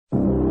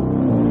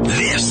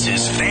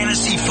is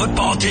Fantasy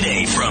Football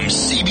Today from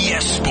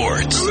CBS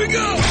Sports. Here we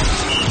go.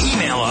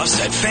 Email us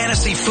at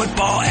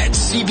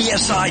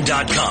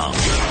fantasyfootball@cbsi.com.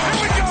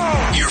 Here we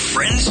go. Your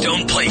friends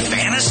don't play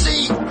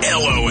fantasy?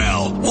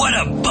 LOL. What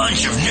a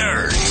bunch of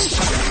nerds.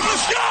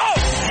 Let's go.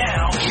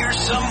 Now, here's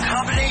some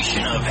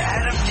combination of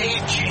Adam,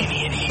 Dave,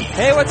 Jamie, and Heath.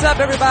 Hey, what's up,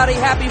 everybody?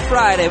 Happy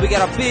Friday. We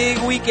got a big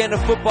weekend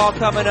of football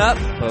coming up,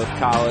 both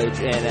college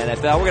and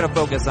NFL. We're going to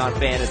focus on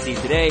fantasy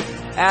today.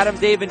 Adam,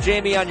 Dave, and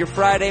Jamie on your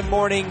Friday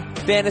morning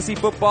Fantasy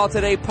Football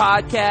Today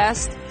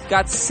podcast.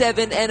 Got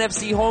 7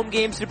 NFC home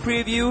games to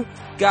preview.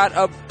 Got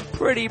a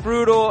pretty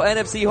brutal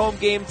NFC home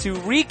game to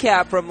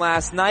recap from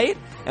last night.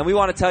 And we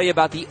want to tell you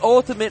about the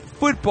ultimate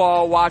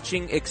football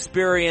watching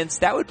experience.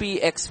 That would be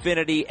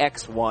Xfinity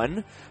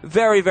X1.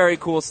 Very, very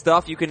cool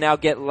stuff. You can now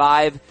get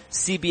live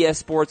CBS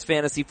Sports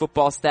Fantasy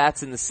Football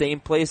stats in the same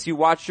place you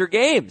watch your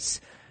games.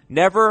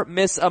 Never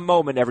miss a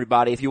moment,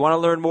 everybody. If you want to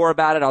learn more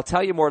about it, I'll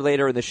tell you more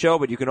later in the show,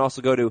 but you can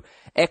also go to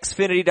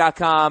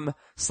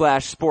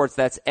xfinity.com/sports.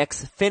 That's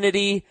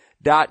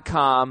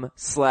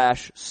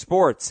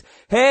xfinity.com/sports.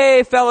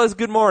 Hey, fellas,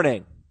 good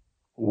morning.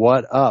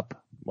 What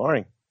up?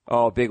 Morning.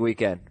 Oh, big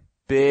weekend.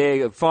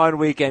 Big, fun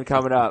weekend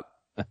coming up.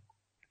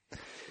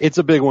 It's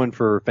a big one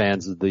for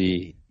fans of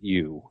the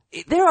U.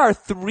 There are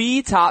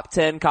 3 top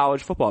 10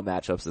 college football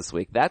matchups this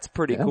week. That's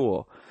pretty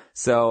cool.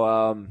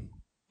 So,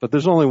 but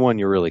there's only one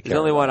you really care there's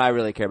only about. one I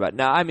really care about.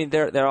 No, I mean,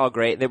 they're all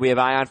great. Then we have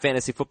Ion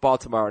Fantasy Football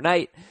tomorrow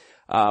night.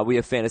 We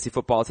have Fantasy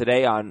Football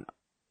Today on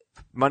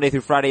Monday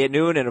through Friday at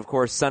noon, and of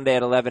course Sunday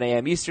at 11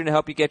 a.m. Eastern to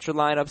help you get your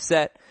lineup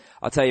set.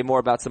 I'll tell you more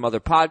about some other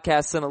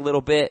podcasts in a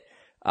little bit.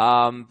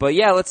 But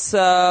yeah, let's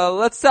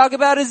talk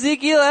about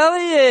Ezekiel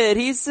Elliott.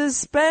 He's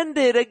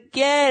suspended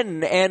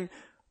again, and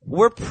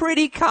we're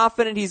pretty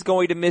confident he's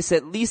going to miss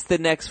at least the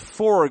next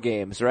 4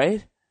 games,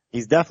 right?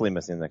 He's definitely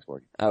missing the next 4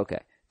 games. Okay.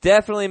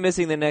 Definitely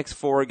missing the next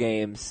 4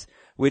 games,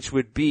 which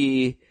would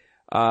be,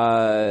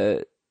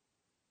 Atlanta,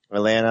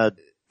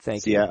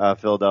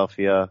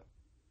 Philadelphia.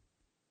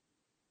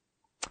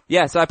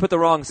 Yeah, so I put the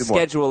wrong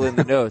schedule in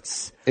the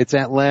notes. It's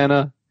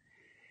Atlanta.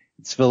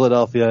 It's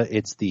Philadelphia.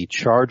 It's the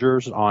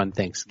Chargers on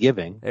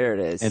Thanksgiving. There it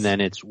is. And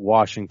then it's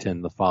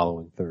Washington the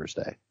following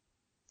Thursday.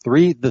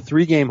 The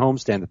 3-game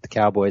homestand that the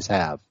Cowboys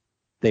have,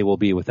 they will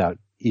be without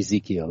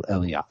Ezekiel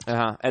Elliott.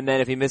 And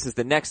then if he misses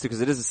the next 2, because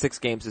it is a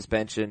 6-game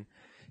suspension,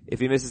 if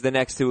he misses the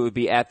next 2, it would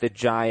be at the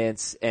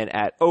Giants and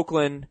at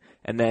Oakland.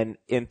 And then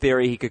in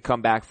theory, he could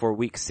come back for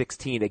week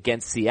 16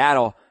 against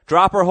Seattle.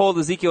 Drop or hold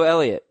Ezekiel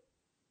Elliott?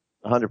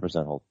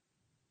 100% hold.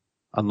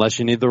 Unless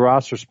you need the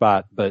roster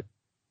spot, but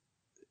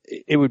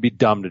it would be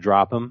dumb to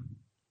drop him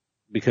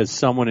because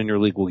someone in your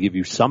league will give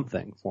you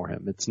something for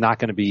him. It's not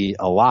going to be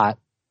a lot.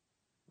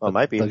 Well, it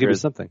might be. They'll give you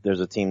something. There's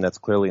a team that's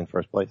clearly in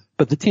first place.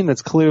 But the team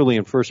that's clearly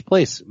in first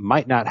place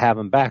might not have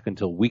him back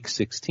until week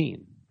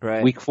 16.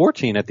 Right. Week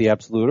 14 at the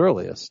absolute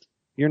earliest.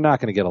 You're not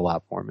going to get a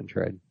lot for him in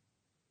trade.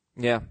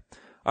 Yeah.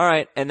 All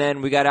right. And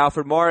then we got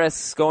Alfred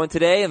Morris going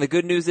today. And the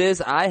good news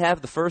is I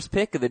have the first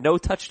pick of the No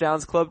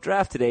Touchdowns Club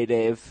draft today,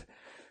 Dave.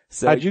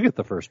 So, how'd you get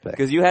the first pick?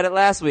 Because you had it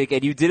last week,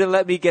 and you didn't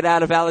let me get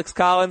out of you had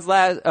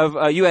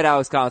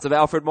Alex Collins of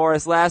Alfred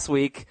Morris last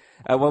week.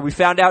 When we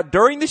found out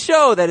during the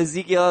show that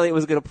Ezekiel Elliott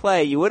was going to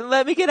play, you wouldn't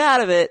let me get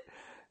out of it.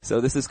 So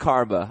this is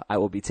karma. I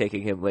will be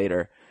taking him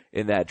later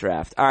in that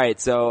draft. All right.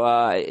 So,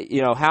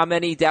 how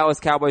many Dallas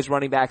Cowboys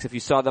running backs, if you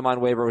saw them on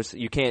waivers,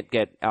 you can't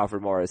get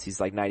Alfred Morris.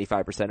 He's like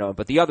 95% owned.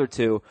 But the other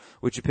 2,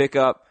 would you pick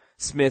up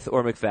Smith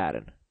or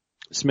McFadden?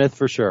 Smith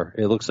for sure.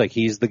 It looks like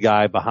he's the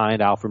guy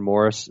behind Alfred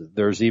Morris.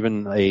 There's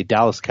even a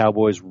Dallas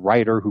Cowboys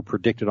writer who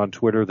predicted on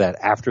Twitter that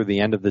after the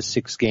end of the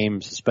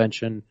 6-game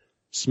suspension,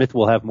 Smith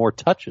will have more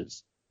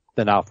touches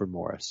than Alfred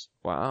Morris.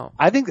 Wow.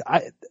 I think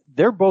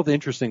they're both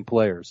interesting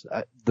players.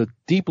 The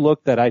deep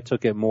look that I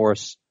took at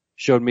Morris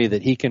showed me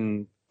that he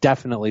can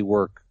definitely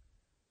work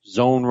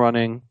zone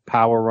running,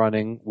 power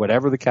running,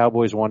 whatever the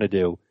Cowboys want to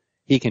do,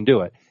 he can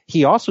do it.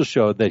 He also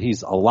showed that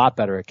he's a lot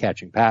better at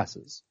catching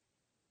passes.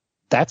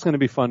 That's going to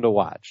be fun to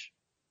watch.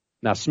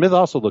 Now, Smith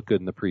also looked good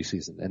in the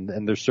preseason,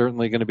 and there's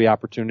certainly going to be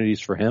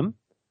opportunities for him.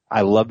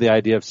 I love the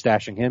idea of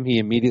stashing him. He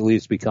immediately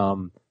has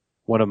become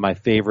one of my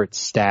favorite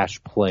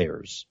stash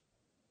players.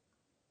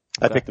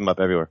 I picked him up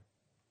everywhere.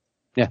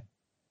 Yeah.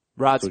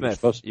 Rod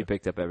Smith, you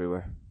picked up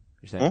everywhere.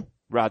 You're saying?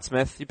 Rod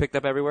Smith, you picked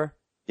up everywhere?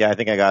 Yeah, I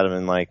think I got him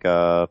in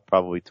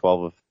probably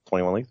 12 of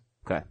 21 leagues.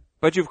 Okay.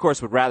 But you, of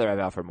course, would rather have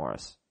Alfred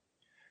Morris.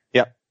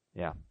 Yep.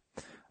 Yeah.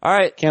 All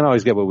right. Can't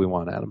always get what we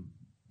want, Adam.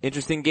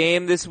 Interesting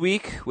game this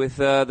week with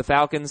the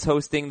Falcons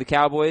hosting the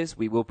Cowboys.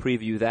 We will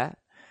preview that.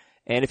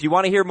 And if you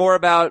want to hear more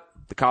about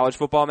the college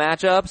football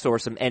matchups or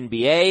some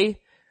NBA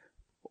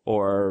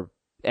or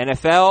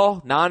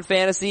NFL,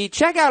 non-fantasy,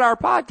 check out our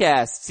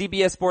podcast,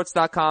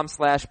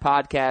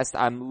 cbssports.com/podcast.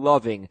 I'm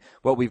loving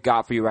what we've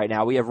got for you right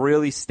now. We have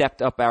really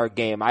stepped up our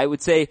game. I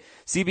would say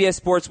CBS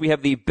Sports, we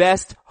have the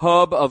best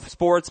hub of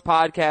sports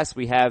podcasts.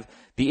 We have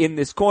the In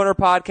This Corner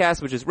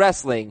podcast, which is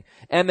wrestling,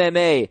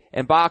 MMA,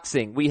 and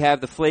boxing. We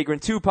have the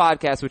Flagrant 2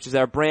 podcast, which is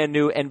our brand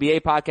new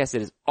NBA podcast.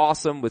 It is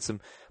awesome with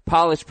some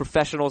polished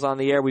professionals on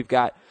the air. We've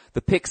got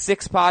the Pick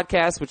Six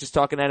podcast, which is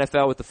talking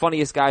NFL with the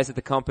funniest guys at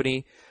the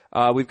company.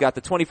 We've got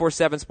the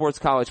 24/7 Sports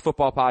College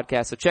Football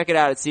podcast. So check it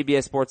out at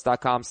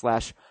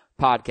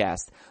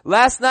cbssports.com/podcast.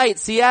 Last night,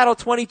 Seattle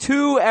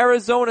 22,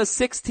 Arizona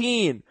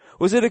 16.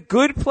 Was it a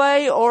good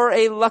play or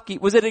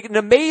was it an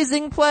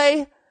amazing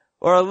play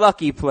or a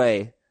lucky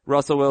play?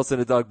 Russell Wilson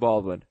and Doug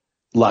Baldwin.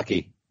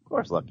 Lucky. Of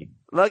course, lucky.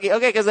 Lucky.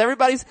 Okay, cause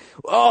everybody's,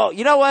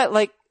 you know what?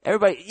 Like,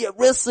 everybody, yeah,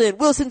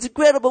 Wilson's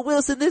incredible,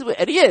 Wilson this way.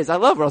 And he is. I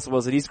love Russell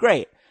Wilson. He's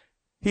great.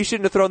 He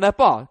shouldn't have thrown that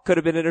ball. Could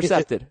have been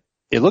intercepted.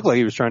 It looked like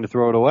he was trying to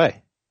throw it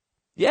away.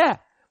 Yeah.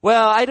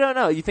 Well, I don't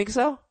know. You think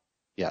so?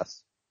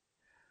 Yes.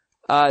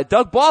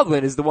 Doug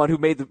Baldwin is the one who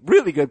made the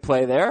really good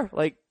play there.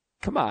 Like,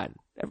 come on.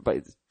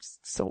 Everybody's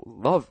so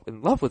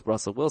in love with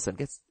Russell Wilson.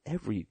 Gets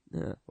every,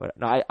 no,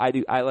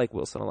 I like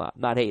Wilson a lot.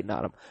 I'm not hating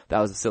on him. That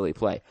was a silly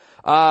play.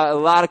 A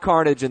lot of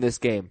carnage in this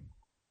game.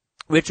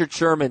 Richard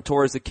Sherman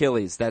tore his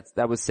Achilles.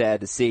 That was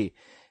sad to see.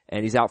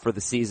 And he's out for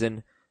the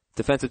season.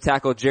 Defensive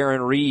tackle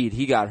Jaron Reed,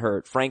 he got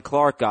hurt. Frank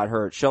Clark got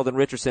hurt. Sheldon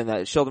Richardson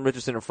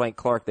and Frank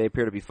Clark, they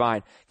appear to be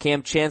fine.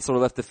 Cam Chancellor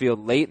left the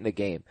field late in the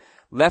game.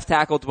 Left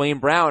tackle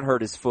Dwayne Brown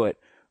hurt his foot,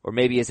 or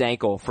maybe his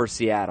ankle for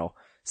Seattle.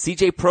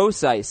 CJ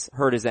Prosise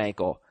hurt his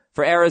ankle.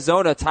 For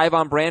Arizona,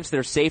 Tyvon Branch,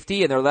 their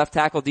safety, and their left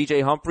tackle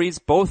DJ Humphries,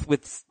 both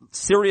with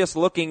serious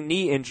looking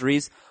knee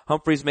injuries.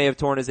 Humphries may have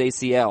torn his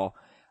ACL.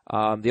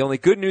 The only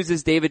good news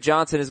is David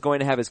Johnson is going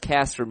to have his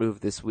cast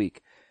removed this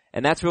week.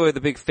 And that's really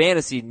the big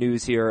fantasy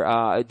news here.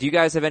 Do you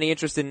guys have any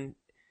interest in,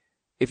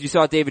 if you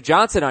saw David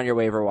Johnson on your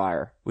waiver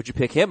wire, would you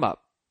pick him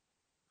up?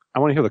 I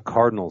want to hear the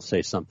Cardinals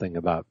say something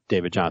about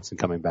David Johnson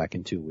coming back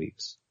in 2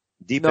 weeks.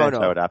 Defense,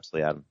 No. I would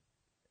absolutely add him.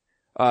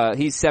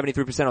 He's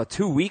 73% on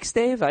 2 weeks,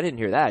 Dave? I didn't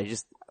hear that.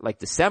 Just like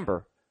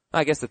December.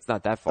 I guess that's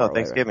not that far away.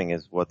 Thanksgiving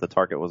is what the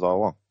target was all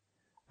along.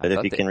 But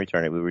if he that- can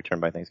return it, we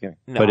return by Thanksgiving.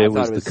 No, But I it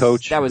thought was the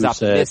coach that was who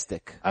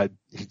optimistic. said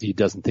he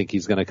doesn't think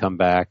he's going to come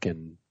back,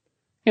 and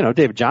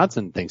David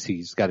Johnson thinks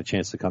he's got a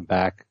chance to come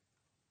back.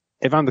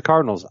 If I'm the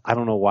Cardinals, I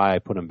don't know why I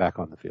put him back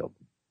on the field.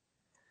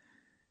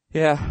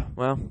 Yeah,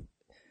 well,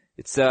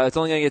 it's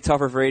only going to get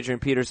tougher for Adrian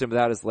Peterson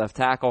without his left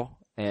tackle,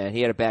 and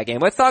he had a bad game.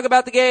 Let's talk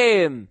about the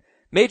game.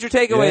 Major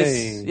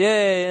takeaways.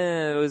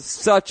 Yeah, it was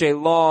such a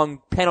long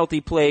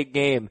penalty-plagued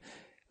game.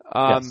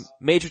 Yes.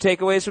 Major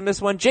takeaways from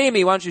this one.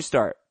 Jamie, why don't you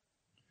start?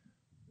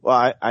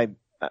 Well, I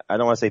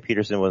don't want to say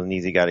Peterson was an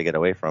easy guy to get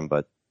away from,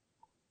 but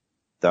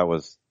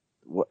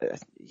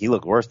he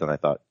looked worse than I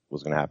thought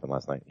was going to happen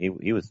last night.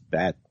 He was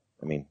bad.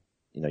 I mean,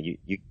 you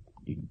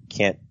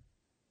can't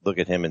look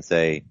at him and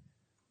say,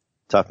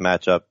 tough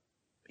matchup,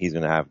 he's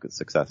going to have good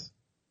success.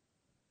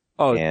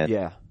 Oh, And-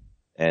 yeah.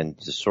 And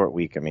just short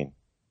week, I mean.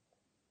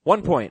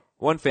 1 point.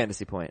 1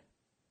 fantasy point.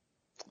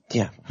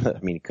 Yeah, I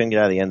mean, he couldn't get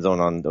out of the end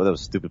zone that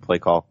was a stupid play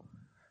call,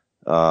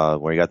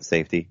 where he got the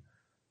safety.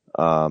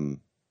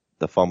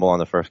 The fumble on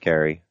the first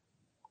carry.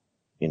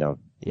 Yeah.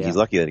 He's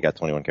lucky that he got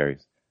 21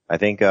 carries. I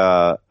think,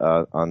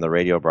 on the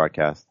radio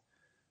broadcast,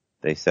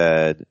 they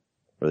said,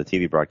 or the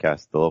TV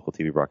broadcast, the local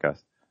TV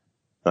broadcast.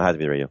 No, it had to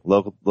be the radio.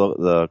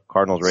 The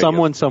Cardinals radio.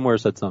 Someone somewhere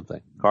said something.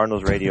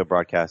 Cardinals radio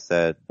broadcast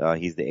said,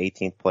 he's the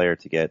 18th player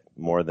to get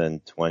more than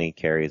 20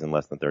 carries and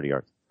less than 30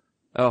 yards.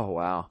 Oh,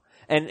 wow.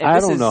 And I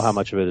this don't is, know how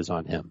much of it is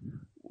on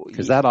him,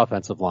 because that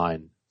offensive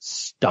line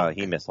stunk.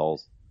 He missed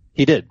holes.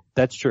 He did.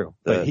 That's true.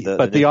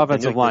 But the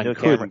offensive line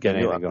couldn't get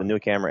anything The going. new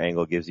camera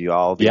angle gives you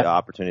all the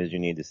opportunities you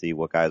need to see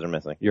what guys are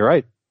missing. You're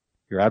right.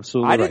 You're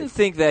absolutely I right. didn't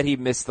think that he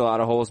missed a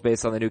lot of holes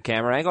based on the new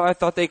camera angle. I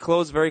thought they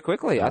closed very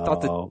quickly. I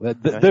thought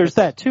there's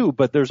that too,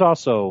 but there's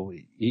also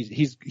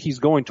he's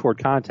going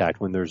toward contact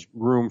when there's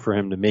room for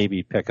him to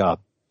maybe pick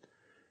up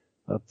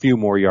a few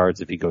more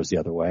yards if he goes the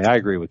other way. I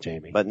agree with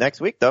Jamie. But next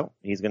week though,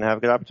 he's going to have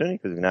a good opportunity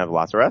because he's going to have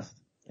lots of rest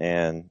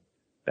and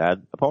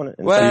bad opponent.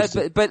 Well,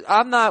 but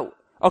I'm not.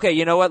 Okay,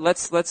 you know what?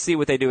 Let's see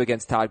what they do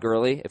against Todd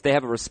Gurley. If they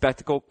have a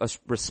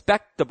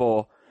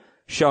respectable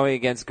showing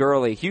against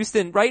Gurley,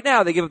 Houston right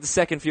now they give up the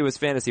second fewest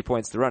fantasy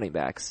points to running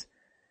backs.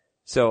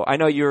 So I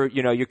know you're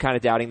kind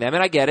of doubting them,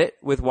 and I get it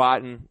with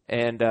Watt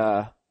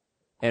and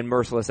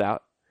Merciless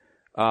out.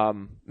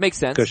 Makes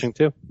sense. Cushing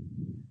too.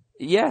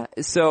 Yeah,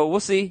 so we'll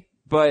see.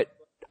 But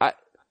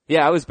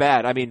it was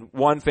bad. I mean,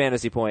 1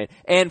 fantasy point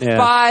and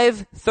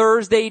 5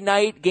 Thursday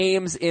night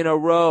games in a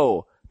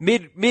row.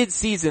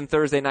 Mid-season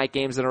Thursday night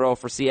games in a row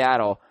for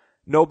Seattle.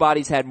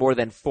 Nobody's had more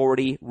than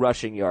 40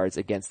 rushing yards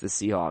against the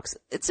Seahawks.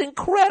 It's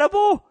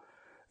incredible.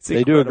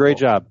 They do a great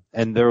job,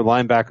 and their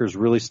linebackers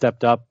really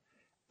stepped up.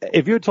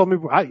 If you had told me,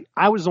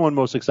 I was the one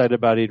most excited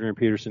about Adrian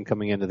Peterson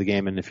coming into the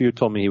game, and if you had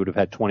told me he would have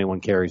had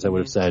 21 carries, I would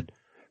have said,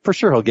 for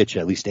sure he'll get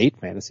you at least 8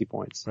 fantasy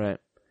points. Right.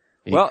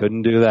 He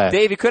couldn't do that.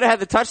 Dave, you could have had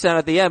the touchdown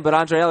at the end, but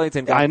Andre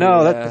Ellington got I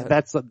know,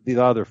 that's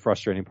the other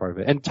frustrating part of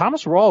it. And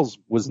Thomas Rawls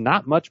was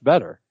not much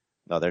better.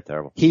 No, they're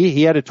terrible.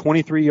 He had a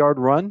 23-yard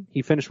run.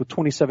 He finished with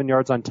 27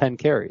 yards on 10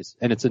 carries.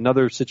 And it's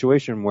another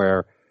situation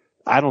where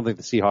I don't think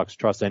the Seahawks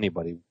trust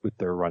anybody with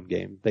their run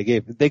game.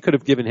 They could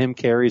have given him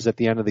carries at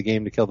the end of the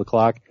game to kill the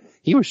clock.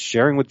 He was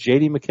sharing with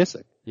J.D.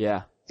 McKissick.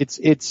 Yeah. It's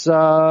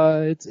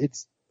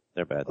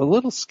They're bad. a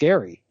little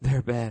scary.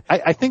 They're bad.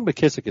 I think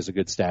McKissick is a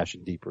good stash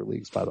in deeper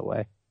leagues, by the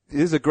way.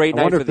 This is a great I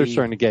night wonder for if they're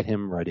starting to get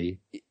him ready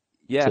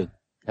yeah. to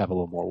have a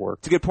little more work.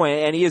 It's a good point.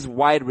 And he is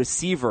wide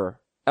receiver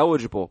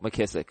eligible,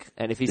 McKissick.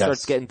 And if he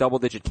starts getting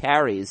double-digit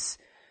carries,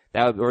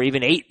 or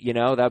even 8,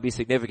 that would be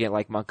significant,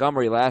 like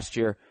Montgomery last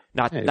year.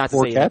 Not to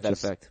say he had that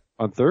effect.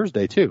 On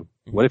Thursday, too.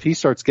 Mm-hmm. What if he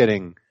starts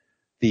getting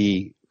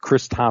the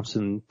Chris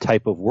Thompson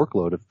type of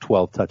workload of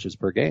 12 touches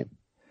per game?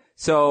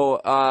 So,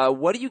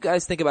 what do you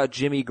guys think about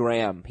Jimmy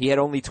Graham? He had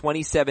only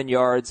 27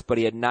 yards, but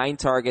he had 9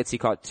 targets. He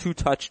caught 2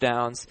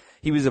 touchdowns.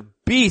 He was a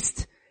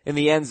beast in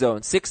the end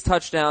zone. 6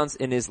 touchdowns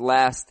in his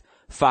last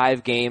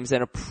 5 games,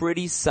 and a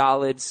pretty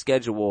solid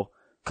schedule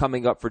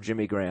coming up for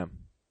Jimmy Graham.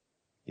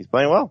 He's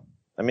playing well.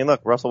 I mean,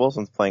 look, Russell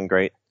Wilson's playing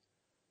great.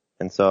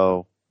 And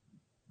so,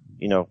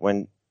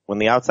 when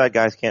the outside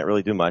guys can't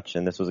really do much,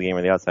 and this was a game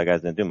where the outside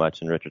guys didn't do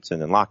much, and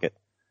Richardson and Lockett,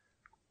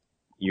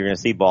 you're going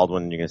to see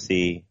Baldwin, and you're going to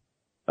see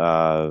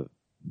Graham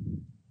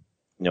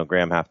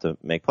have to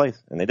make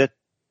plays, and they did.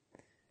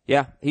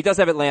 Yeah, he does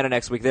have Atlanta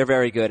next week. They're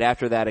very good.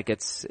 After that, it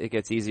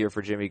gets easier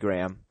for Jimmy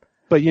Graham.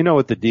 But you know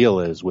what the deal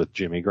is with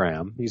Jimmy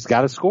Graham? He's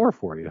got to score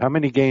for you. How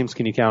many games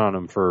can you count on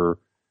him for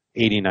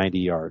 80, 90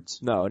 yards?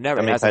 No,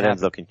 never. How many tight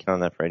ends can count on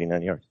that for 80,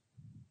 90 yards?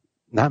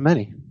 Not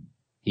many.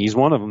 He's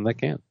one of them that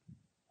can't.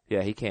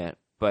 Yeah, he can't.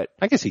 But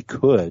I guess he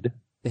could.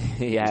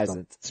 He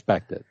hasn't. Don't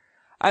expect it.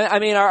 I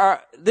mean,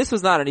 this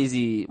was not an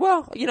easy,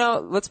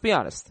 let's be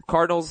honest.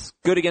 Cardinals,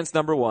 good against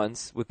number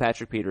ones with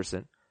Patrick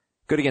Peterson.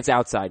 Good against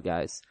outside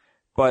guys.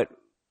 But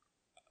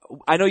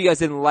I know you guys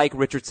didn't like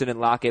Richardson and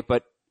Lockett,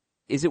 but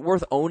is it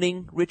worth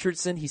owning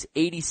Richardson? He's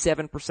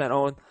 87%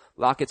 owned.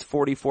 Lockett's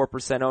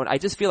 44% owned. I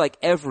just feel like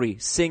every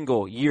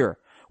single year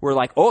we're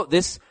like, oh,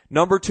 this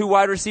number 2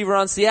 wide receiver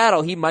on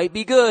Seattle, he might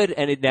be good,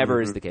 and it never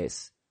is the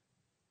case.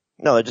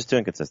 No, they're just too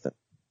inconsistent.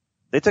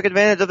 They took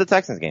advantage of the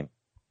Texans game.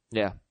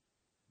 Yeah.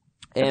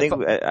 And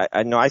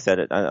I know I said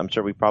it. I'm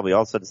sure we probably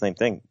all said the same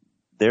thing.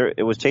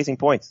 It was chasing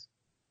points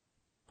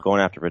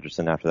going after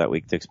Richardson after that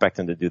week. To expect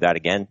him to do that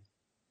again.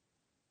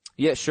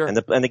 Yeah, sure. And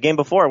the game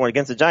before, when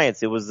against the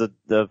Giants, it was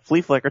the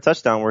flea flicker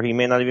touchdown where he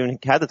may not have even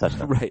had the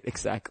touchdown. Right,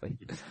 exactly.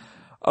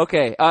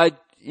 Okay, I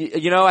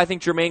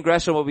think Jermaine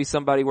Gresham will be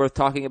somebody worth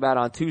talking about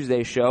on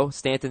Tuesday's show.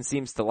 Stanton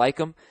seems to like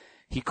him.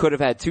 He could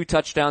have had 2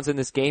 touchdowns in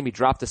this game. He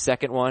dropped the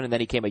second one, and then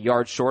he came a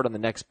yard short on the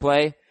next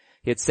play.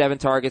 He had 7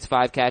 targets,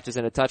 5 catches,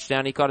 and a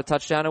touchdown. He caught a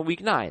touchdown in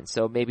week 9.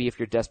 So maybe if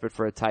you're desperate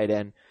for a tight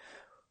end,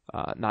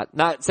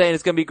 not saying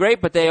it's going to be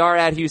great, but they are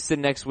at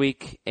Houston next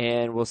week,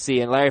 and we'll see.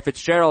 And Larry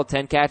Fitzgerald,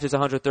 10 catches,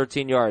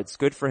 113 yards.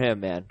 Good for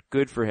him, man.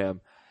 Good for him.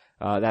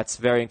 That's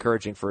very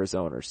encouraging for his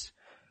owners.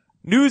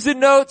 News and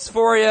notes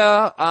for you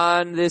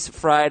on this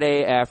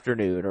Friday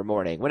afternoon or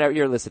morning, whenever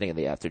you're listening in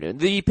the afternoon.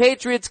 The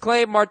Patriots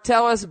claim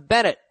Martellus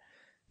Bennett.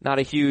 Not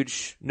a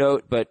huge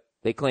note, but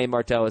they claim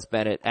Martellus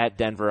Bennett at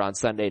Denver on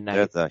Sunday night.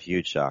 That's a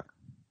huge shock.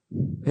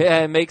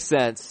 Yeah, it makes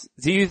sense.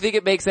 Do you think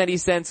it makes any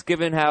sense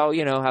given how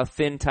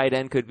thin tight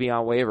end could be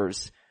on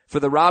waivers for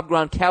the Rob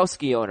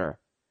Gronkowski owner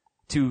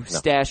to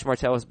stash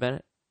Martellus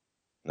Bennett?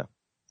 No.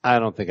 I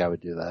don't think I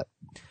would do that.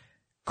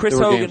 Chris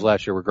there were Hogan, games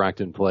last year where Gronk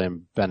didn't play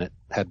and Bennett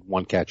had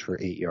 1 catch for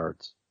 8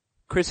 yards.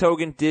 Chris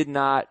Hogan did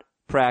not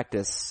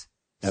practice.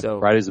 Yep, So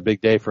Friday's a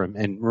big day for him.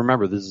 And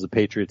remember, this is a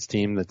Patriots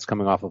team that's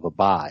coming off of a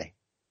bye,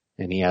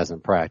 and he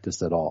hasn't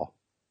practiced at all.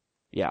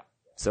 Yeah.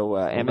 So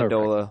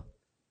Amendola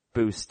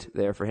boost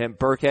there for him.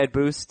 Burkhead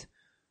boost.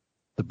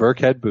 The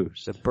Burkhead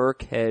boost. The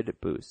Burkhead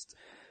boost.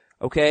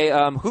 Okay.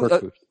 How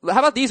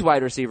about these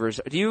wide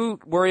receivers? Do you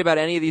worry about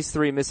any of these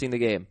 3 missing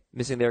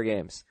their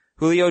games?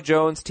 Julio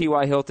Jones,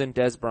 T.Y. Hilton,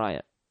 Dez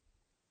Bryant.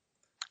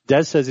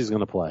 Dez says he's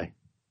going to play.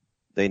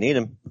 They need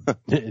him.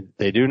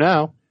 They do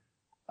now.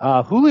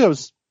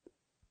 Julio's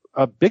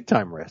a big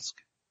time risk.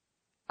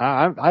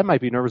 I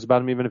might be nervous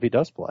about him even if he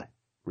does play.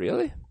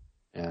 Really?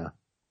 Yeah.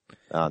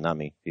 Not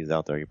me. He's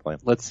out there. You're playing.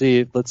 Let's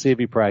see if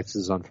he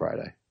practices on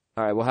Friday.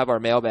 All right, we'll have our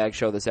mailbag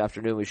show this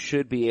afternoon. We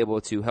should be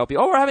able to help you.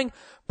 Oh, we're having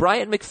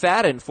Bryant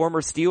McFadden,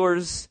 former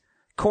Steelers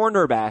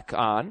cornerback,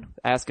 on.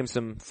 Ask him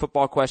some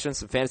football questions,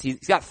 some fantasy.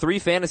 He's got 3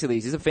 fantasy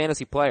leagues. He's a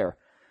fantasy player.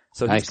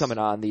 So nice. He's coming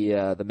on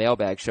the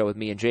mailbag show with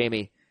me and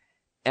Jamie.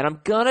 And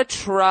I'm gonna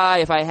try,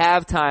 if I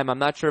have time, I'm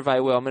not sure if I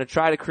will, I'm gonna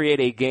try to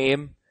create a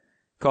game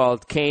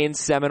called Cane,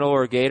 Seminole,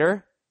 or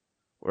Gator,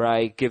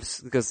 where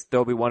because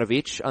there'll be one of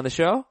each on the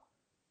show.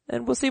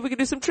 And we'll see if we can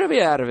do some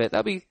trivia out of it.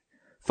 That'll be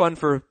fun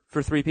for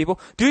 3 people.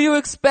 Do you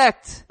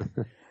expect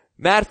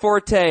Matt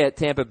Forte at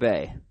Tampa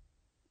Bay?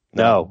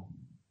 No.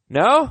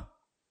 No?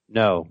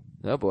 No.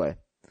 Oh boy.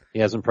 He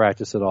hasn't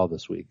practiced at all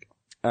this week.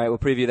 All right, we'll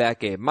preview that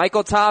game.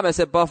 Michael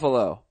Thomas at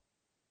Buffalo.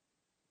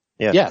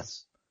 Yeah.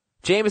 Yes.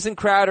 Jamison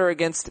Crowder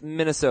against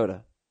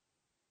Minnesota.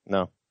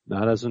 No.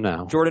 Not as of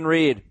now. Jordan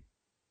Reed.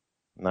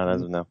 Not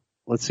as of now.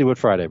 Let's see what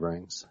Friday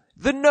brings.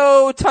 The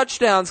No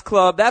Touchdowns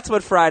Club. That's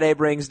what Friday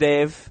brings,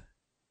 Dave.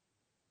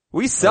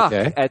 We suck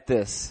at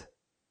this.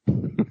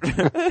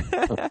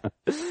 It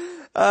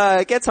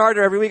gets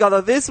harder every week,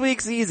 although this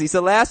week's easy.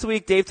 So last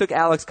week, Dave took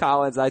Alex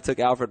Collins. I took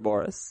Alfred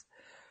Morris.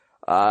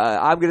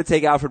 I'm going to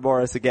take Alfred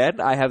Morris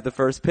again. I have the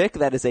first pick.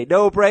 That is a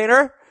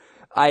no-brainer.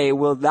 I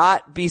will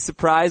not be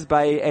surprised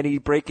by any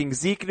breaking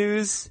Zeke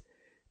news.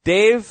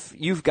 Dave,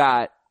 you've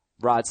got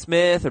Rod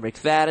Smith or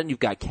McFadden. You've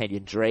got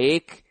Kenyon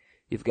Drake.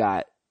 You've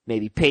got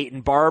maybe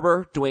Peyton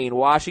Barber. Dwayne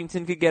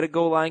Washington could get a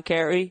goal line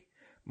carry.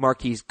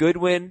 Marquise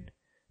Goodwin.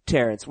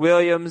 Terrence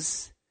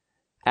Williams.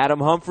 Adam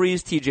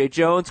Humphries. TJ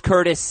Jones.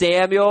 Curtis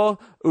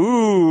Samuel.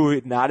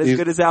 Ooh, not as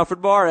good as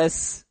Alfred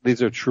Morris.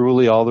 These are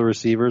truly all the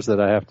receivers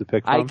that I have to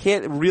pick from? I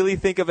can't really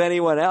think of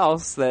anyone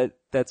else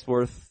that's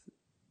worth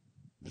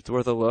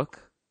a look.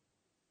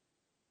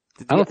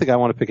 I don't think I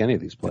want to pick any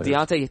of these players. Did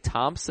Deontay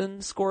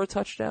Thompson score a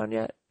touchdown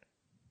yet?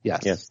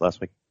 Yes. Yes,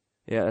 last week.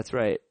 Yeah, that's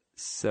right.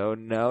 So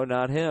no,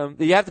 not him.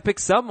 You have to pick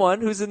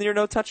someone who's in your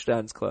no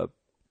touchdowns club.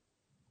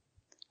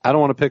 I don't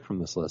want to pick from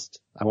this list.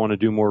 I want to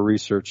do more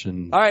research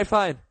and all right,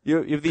 fine. You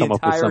have the come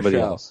up with entire somebody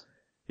show. else.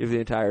 You have the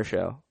entire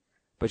show.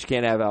 But you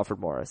can't have Alfred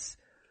Morris.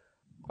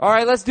 All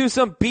right, let's do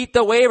some beat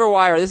the waiver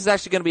wire. This is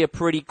actually going to be a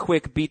pretty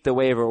quick beat the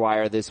waiver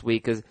wire this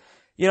week because,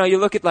 you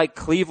look at like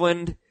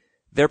Cleveland,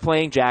 they're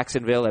playing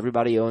Jacksonville.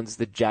 Everybody owns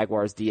the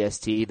Jaguars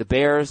DST. The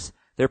Bears,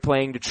 they're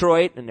playing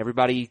Detroit and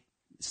everybody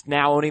is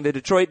now owning the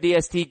Detroit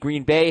DST.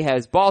 Green Bay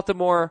has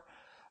Baltimore.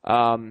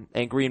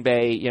 And Green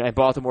Bay, and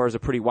Baltimore is a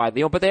pretty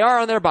widely owned, but they are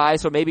on their bye,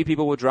 so maybe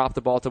people will drop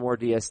the Baltimore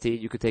DST.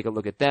 You could take a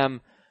look at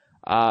them.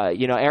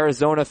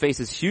 Arizona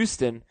faces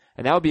Houston,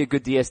 and that would be a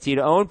good DST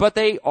to own, but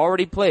they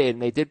already played,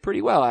 and they did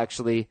pretty well,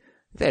 actually.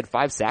 They had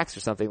 5 sacks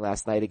or something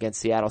last night against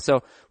Seattle.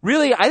 So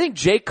really, I think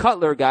Jay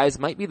Cutler, guys,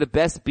 might be the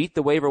best beat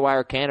the waiver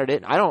wire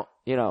candidate. I don't,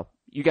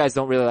 you guys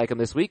don't really like him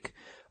this week.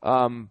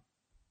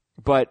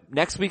 But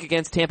next week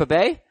against Tampa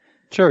Bay?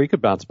 Sure, he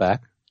could bounce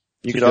back.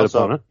 You could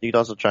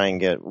also try and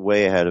get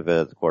way ahead of it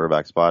at the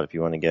quarterback spot if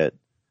you want to get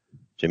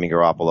Jimmy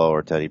Garoppolo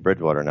or Teddy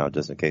Bridgewater now,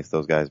 just in case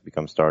those guys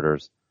become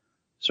starters.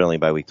 Certainly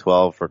by week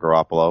 12 for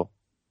Garoppolo,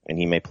 and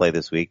he may play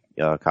this week.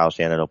 Kyle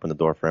Shanahan opened the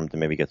door for him to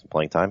maybe get some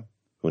playing time.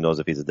 Who knows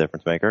if he's a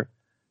difference maker?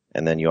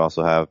 And then you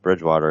also have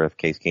Bridgewater if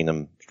Case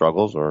Keenum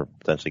struggles or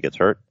potentially gets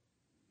hurt.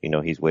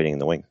 He's waiting in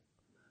the wings.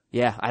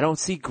 Yeah, I don't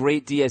see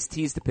great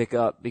DSTs to pick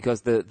up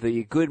because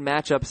the good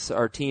matchups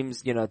are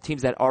teams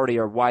that already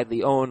are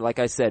widely owned. Like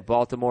I said,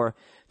 Baltimore,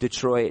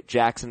 Detroit,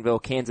 Jacksonville,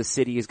 Kansas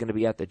City is going to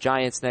be at the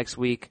Giants next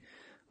week.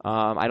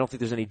 I don't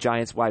think there's any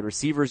Giants wide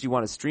receivers you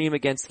want to stream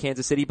against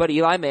Kansas City, but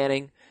Eli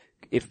Manning,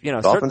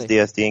 Dolphins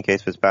DST in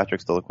case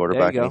Fitzpatrick's still a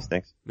quarterback and he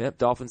stinks. Yep,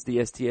 Dolphins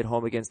DST at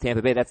home against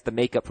Tampa Bay. That's the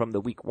makeup from the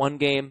week 1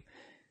 game.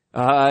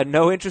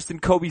 No interest in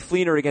Kobe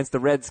Fleener against the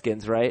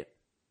Redskins, right?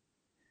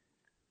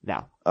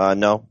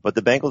 No, but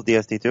the Bengals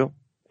DST too.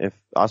 If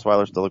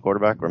Osweiler's still a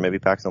quarterback or maybe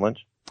Paxton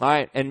Lynch. All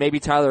right, and maybe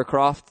Tyler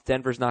Kroft.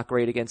 Denver's not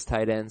great against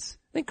tight ends.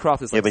 I think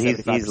Kroft is like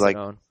 75% but he's like,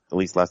 owned. At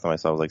least last time I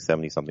saw was like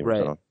 70-something%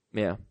 right. owned.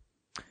 Yeah.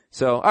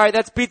 So, all right,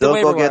 that's beat the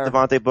waiver wire. Go get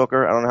Devontae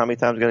Booker. I don't know how many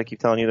times I gotta keep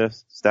telling you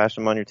this. Stash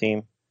him on your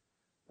team.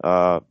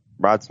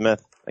 Rod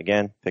Smith,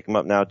 again, pick him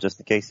up now just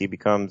in case he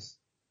becomes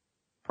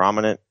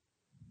prominent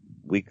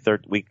week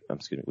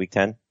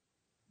 10.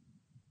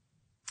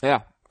 Yeah,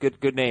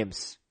 good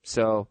names.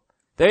 So,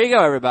 there you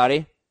go,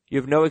 everybody. You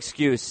have no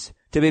excuse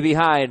to be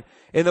behind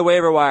in the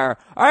waiver wire.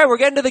 All right, we're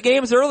getting to the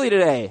games early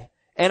today.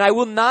 And I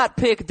will not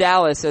pick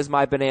Dallas as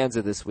my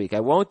bonanza this week. I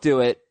won't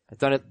do it. I've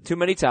done it too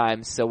many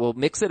times, so we'll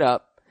mix it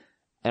up.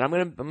 And I'm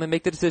gonna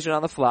make the decision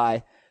on the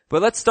fly.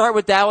 But let's start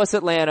with Dallas,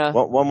 Atlanta.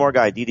 One more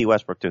guy, D.D.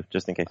 Westbrook too,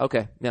 just in case.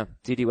 Okay, yeah,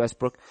 D.D.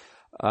 Westbrook,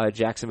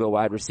 Jacksonville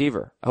wide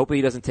receiver. I hope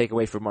he doesn't take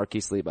away from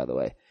Marquise Lee, by the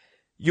way.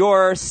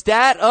 Your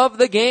stat of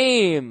the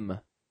game.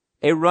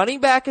 A running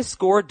back has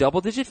scored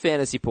double-digit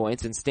fantasy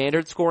points in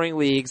standard scoring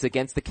leagues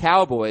against the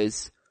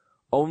Cowboys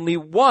only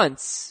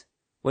once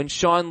when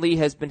Sean Lee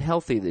has been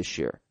healthy this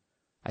year.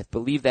 I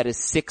believe that is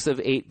 6 of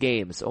 8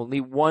 games.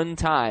 Only one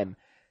time.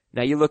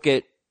 Now you look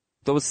at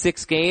those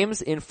 6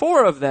 games, in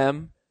 4 of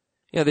them,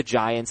 the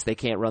Giants, they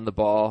can't run the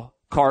ball.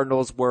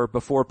 Cardinals were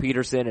before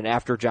Peterson and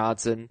after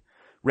Johnson.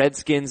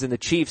 Redskins and the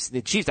Chiefs,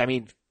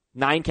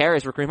 9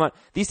 carries for Kareem Hunt.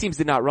 These teams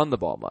did not run the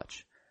ball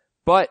much.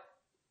 But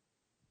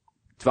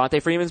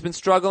Devontae Freeman's been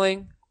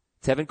struggling.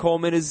 Tevin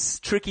Coleman is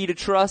tricky to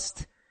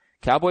trust.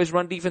 Cowboys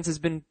run defense has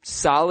been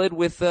solid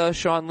with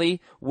Sean Lee.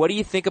 What do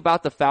you think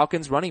about the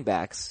Falcons running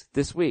backs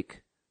this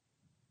week?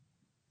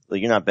 Well,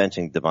 you're not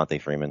benching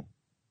Devontae Freeman.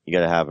 You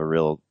gotta have a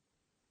real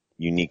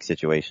unique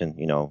situation,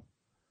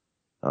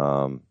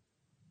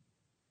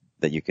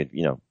 that you could,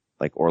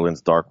 like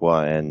Orleans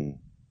Darkwa and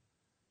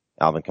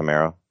Alvin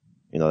Kamara,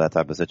 that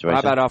type of situation. How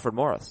about Alfred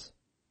Morris?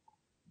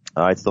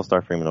 I'd still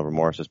start Freeman over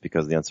Morris just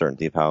because of the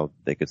uncertainty of how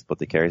they could split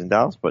the carries in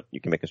Dallas, but you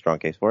can make a strong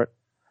case for it.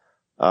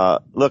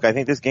 Look, I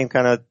think this game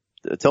kind of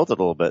tilted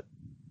a little bit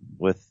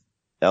with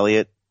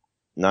Elliott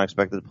not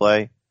expected to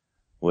play,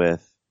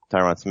 with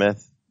Tyron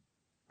Smith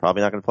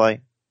probably not going to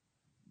play.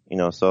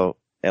 So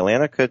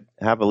Atlanta could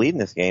have a lead in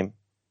this game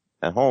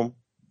at home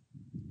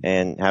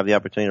and have the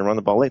opportunity to run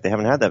the ball late. They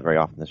haven't had that very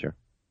often this year.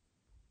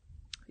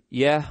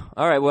 Yeah.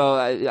 All right. Well,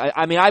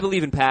 I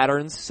believe in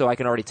patterns, so I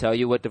can already tell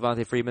you what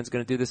Devontae Freeman's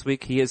going to do this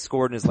week. He has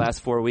scored in his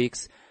last 4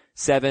 weeks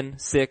 7,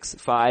 6,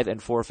 5,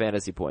 and 4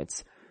 fantasy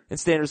points. in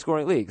standard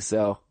scoring leagues.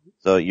 So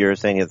you're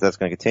saying that's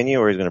going to continue,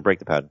 or he's going to break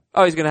the pattern?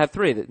 Oh, he's going to have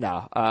 3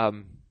 now.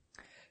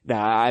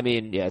 I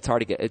mean, yeah, it's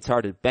hard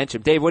to bench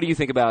him. Dave, what do you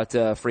think about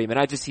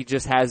Freeman? He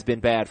just has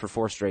been bad for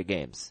 4 straight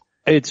games.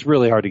 It's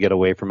really hard to get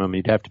away from him.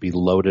 You'd have to be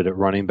loaded at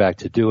running back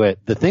to do it.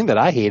 The thing that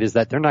I hate is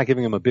that they're not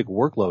giving him a big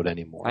workload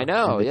anymore. I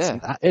know,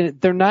 yeah.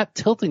 They're not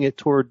tilting it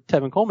toward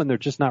Tevin Coleman. They're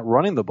just not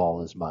running the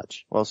ball as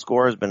much. Well,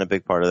 score has been a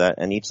big part of that,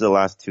 and each of the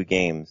last 2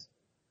 games,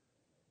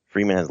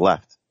 Freeman has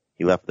left.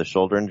 He left with a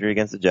shoulder injury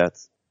against the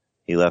Jets.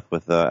 He left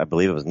with, I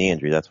believe it was knee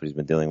injury. That's what he's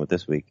been dealing with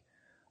this week.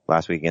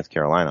 Last week against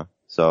Carolina.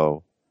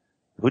 So,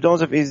 who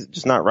knows if he's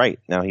just not right.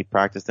 Now, he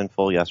practiced in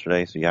full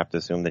yesterday, so you have to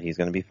assume that he's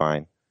going to be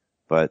fine.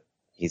 But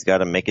he's got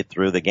to make it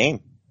through the game.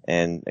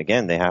 And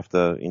again, they have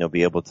to,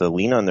 be able to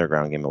lean on their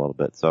ground game a little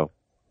bit. So,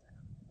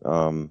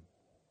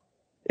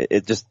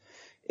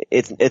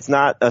 it's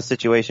not a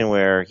situation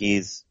where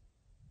he's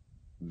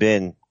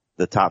been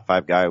the top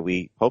 5 guy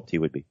we hoped he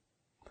would be.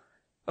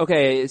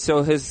 Okay,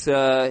 so his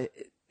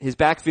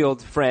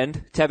backfield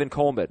friend, Tevin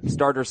Coleman,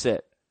 start or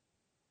sit?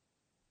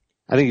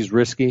 I think he's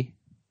risky.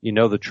 You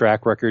know the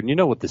track record, and you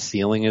know what the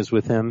ceiling is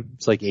with him.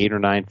 It's like 8 or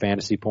 9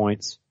 fantasy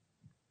points.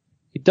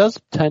 He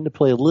does tend to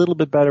play a little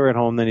bit better at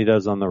home than he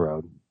does on the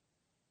road.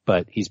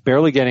 But he's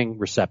barely getting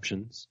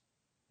receptions,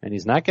 and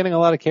he's not getting a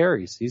lot of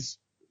carries. He's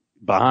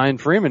behind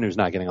Freeman, who's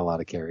not getting a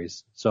lot of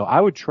carries. So I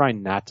would try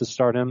not to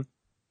start him,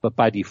 but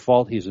by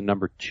default, he's a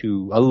number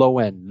 2, a low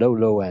end,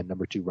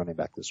 number 2 running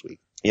back this week.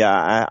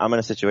 Yeah, I'm in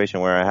a situation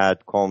where I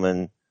had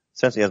Coleman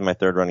essentially as my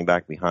 3rd running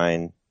back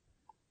behind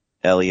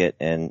Elliott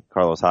and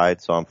Carlos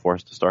Hyde, so I'm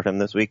forced to start him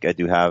this week. I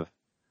do have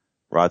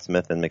Rod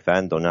Smith and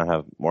McFadden, do not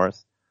have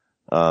Morris.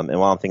 And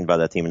while I'm thinking about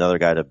that team, another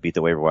guy to beat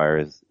the waiver wire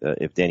is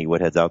if Danny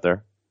Woodhead's out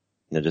there,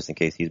 just in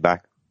case he's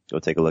back, go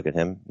take a look at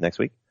him next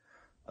week.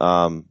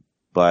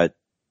 But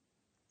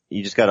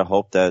you just got to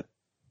hope that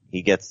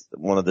he gets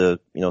one of the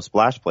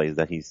splash plays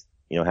that he's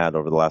had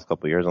over the last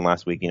couple of years. And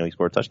last week, he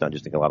scored a touchdown.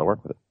 Just took a lot of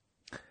work with it.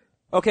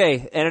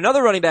 Okay, and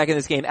another running back in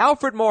this game,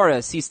 Alfred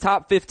Morris. He's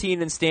top 15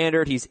 in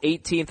standard. He's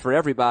 18th for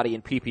everybody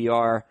in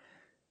PPR.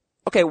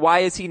 Okay,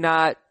 why is he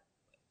not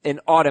an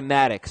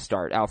automatic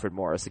start, Alfred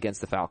Morris, against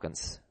the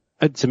Falcons?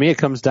 To me, it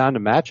comes down to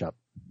matchup.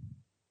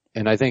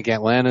 And I think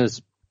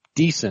Atlanta's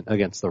decent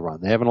against the run.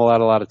 They haven't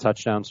allowed a lot of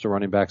touchdowns to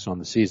running backs on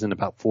the season,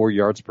 about 4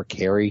 yards per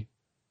carry.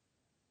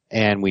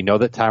 And we know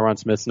that Tyron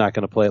Smith's not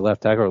going to play at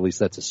left tackle, or at least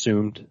that's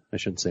assumed. I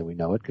shouldn't say we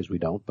know it because we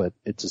don't, but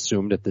it's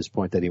assumed at this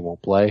point that he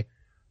won't play.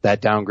 That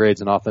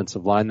downgrades an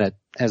offensive line that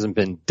hasn't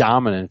been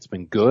dominant. It's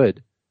been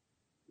good.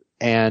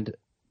 And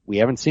we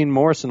haven't seen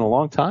Morris in a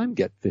long time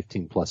get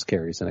 15 plus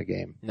carries in a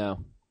game. No.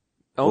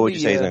 What would you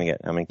say he's going to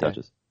get? How many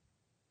touches?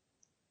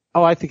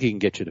 Oh, I think he can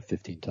get you to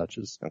 15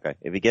 touches. Okay.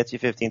 If he gets you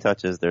 15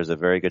 touches, there's a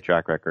very good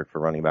track record for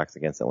running backs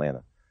against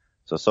Atlanta.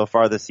 So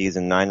far this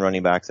season, 9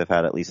 running backs have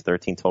had at least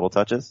 13 total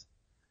touches,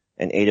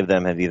 and 8 of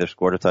them have either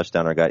scored a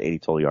touchdown or got 80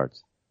 total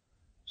yards.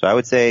 So I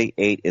would say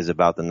 8 is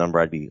about the number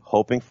I'd be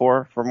hoping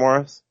for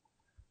Morris.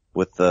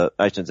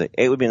 I shouldn't say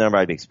 8 would be the number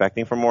I'd be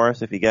expecting from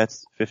Morris if he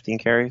gets 15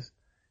 carries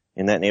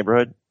in that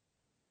neighborhood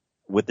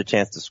with the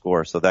chance to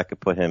score. So that could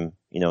put him,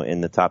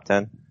 in the top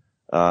 10.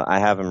 I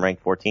have him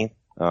ranked 14th.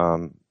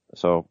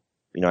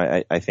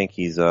 I think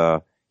he's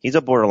a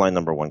borderline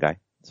number 1 guy.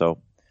 So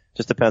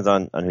just depends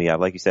on who you have.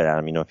 Like you said,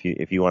 Adam,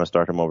 if you want to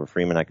start him over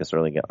Freeman, I can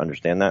certainly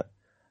understand that.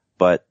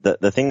 But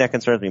the thing that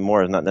concerns me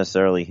more is not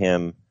necessarily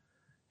him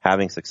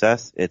having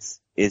success.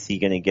 Is he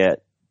going to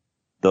get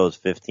those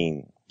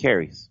 15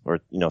 carries or,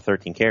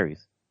 13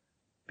 carries?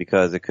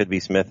 Because it could be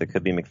Smith, it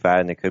could be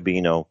McFadden, it could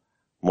be,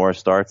 Morris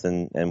starts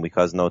and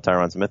because no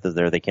Tyron Smith is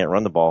there, they can't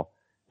run the ball.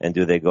 And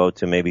do they go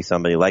to maybe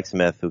somebody like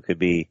Smith who could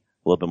be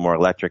a little bit more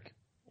electric,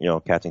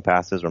 catching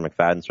passes, or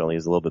McFadden certainly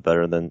is a little bit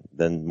better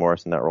than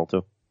Morris in that role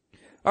too.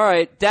 All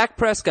right, Dak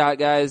Prescott,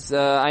 guys.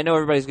 I know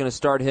everybody's going to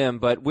start him,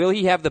 but will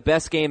he have the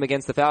best game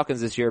against the Falcons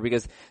this year?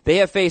 Because they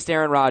have faced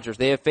Aaron Rodgers,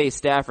 they have faced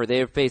Stafford, they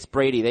have faced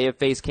Brady, they have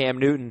faced Cam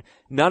Newton.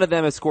 None of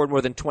them have scored more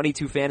than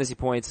 22 fantasy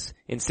points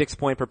in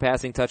 6-point per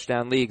passing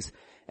touchdown leagues.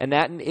 And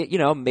that,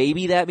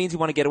 maybe that means you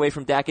want to get away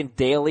from Dak and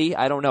Daly.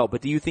 I don't know.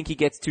 But do you think he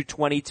gets to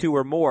 22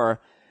 or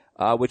more,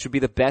 which would be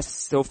the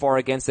best so far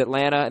against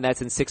Atlanta? And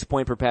that's in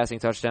 6-point per passing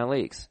touchdown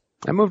leagues.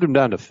 I moved him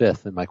down to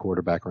 5th in my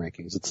quarterback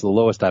rankings. It's the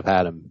lowest I've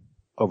had him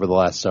over the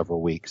last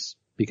several weeks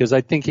because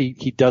I think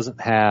he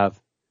doesn't have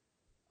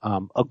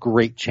a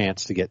great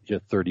chance to get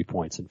just 30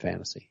 points in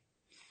fantasy.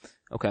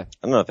 Okay. I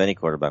don't know if any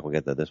quarterback will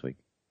get that this week.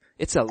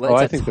 It's a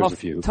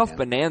tough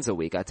bonanza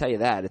week. I tell you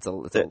that.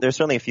 There's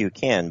certainly a few who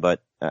can,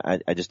 but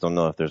I just don't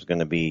know if there's going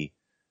to be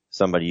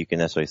somebody you can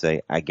necessarily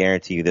say, I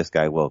guarantee you this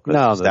guy will.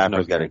 Because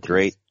Stafford's got a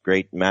great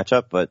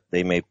matchup, but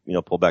they may,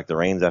 pull back the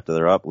reins after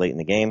they're up late in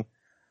the game.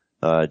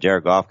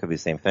 Jared Goff could be the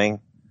same thing.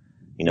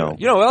 You know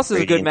who else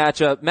is a good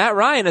matchup? Matt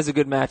Ryan is a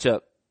good matchup.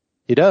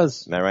 He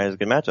does. Matt Ryan is a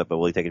good matchup, but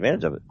will he take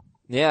advantage of it?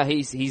 Yeah,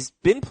 he's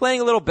been playing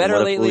a little better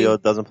lately. If Julio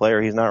doesn't play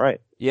or he's not right?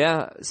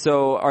 Yeah.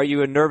 So are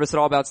you nervous at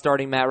all about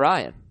starting Matt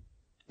Ryan?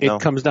 It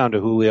comes down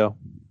to Julio.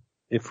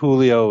 If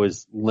Julio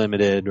is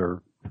limited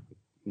or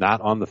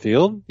not on the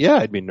field, yeah,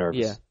 I'd be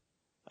nervous. Yeah.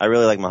 I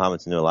really like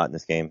Mohamed Sanu a lot in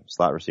this game.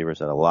 Slot receivers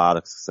had a lot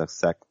of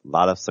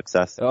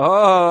success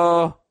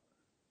Oh,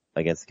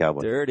 against the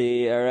Cowboys.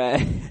 dirty. All right.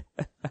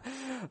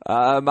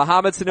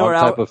 Mohamed Sanu One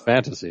type of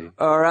fantasy.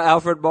 or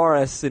Alfred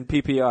Morris in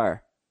PPR.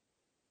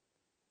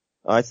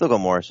 I'd still go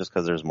Morris just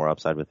because there's more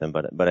upside with him,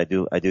 but I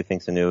do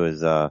think Sanu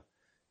is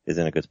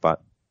in a good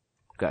spot.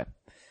 Okay.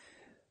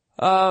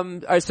 All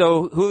right,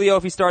 so Julio,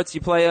 if he starts, you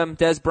play him.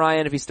 Dez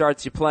Bryant, if he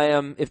starts, you play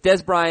him. If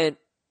Dez Bryant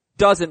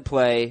doesn't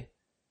play,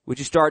 would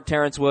you start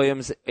Terrence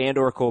Williams and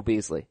or Cole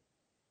Beasley?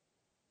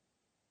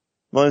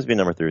 Williams be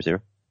number 3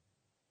 receiver.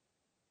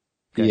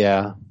 Okay.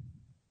 Yeah.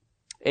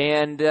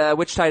 And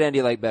which tight end do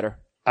you like better?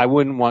 I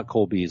wouldn't want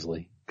Cole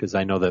Beasley because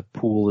I know that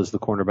Poole is the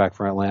cornerback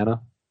for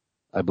Atlanta.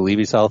 I believe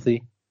he's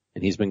healthy,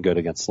 and he's been good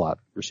against slot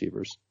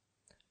receivers.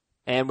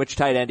 And which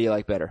tight end do you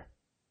like better?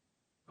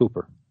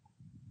 Hooper.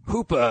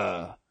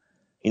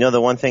 You know,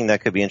 the one thing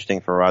that could be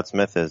interesting for Rod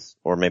Smith is,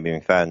 or maybe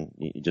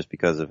McFadden, just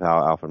because of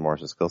how Alfred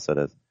Morris' skill set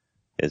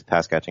is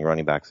pass catching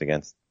running backs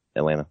against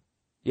Atlanta.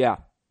 Yeah.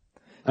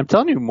 I'm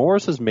telling you,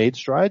 Morris has made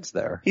strides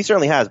there. He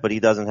certainly has, but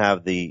he doesn't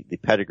have the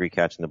pedigree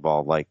catching the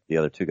ball like the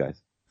other 2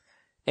 guys.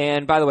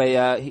 And by the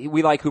way,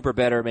 we like Hooper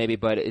better maybe,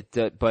 but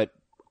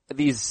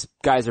these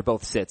guys are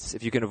both sits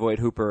if you can avoid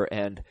Hooper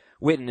and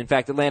Witten. In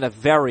fact, Atlanta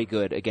very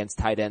good against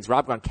tight ends.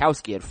 Rob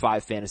Gronkowski had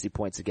 5 fantasy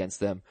points against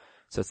them,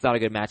 so it's not a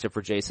good matchup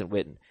for Jason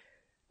Witten.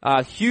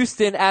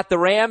 Houston at the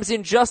Rams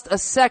in just a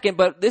second,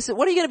 but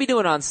what are you going to be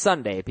doing on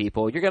Sunday,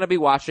 people? You're going to be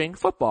watching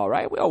football,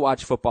 right? We all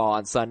watch football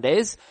on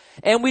Sundays,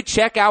 and we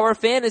check our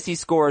fantasy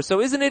scores. So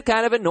isn't it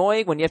kind of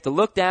annoying when you have to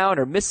look down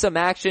or miss some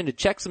action to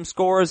check some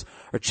scores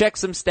or check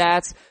some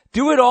stats?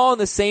 Do it all in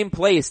the same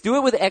place. Do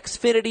it with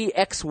Xfinity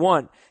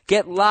X1.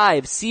 Get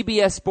live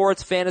CBS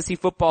Sports fantasy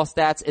football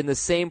stats in the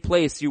same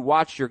place you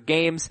watch your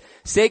games.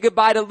 Say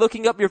goodbye to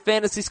looking up your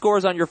fantasy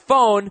scores on your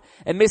phone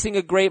and missing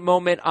a great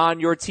moment on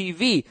your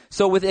TV.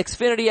 So with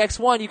Xfinity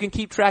X1, you can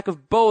keep track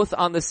of both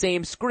on the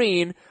same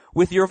screen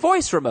with your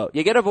voice remote.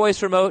 You get a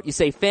voice remote, you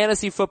say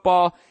fantasy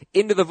football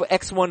into the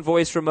X1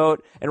 voice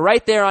remote, and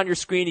right there on your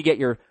screen you get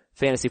your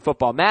fantasy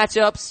football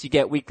matchups, you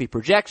get weekly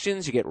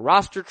projections, you get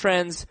roster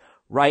trends,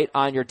 right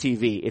on your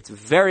TV. It's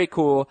very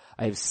cool.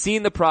 I've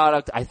seen the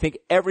product. I think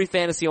every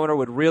fantasy owner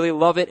would really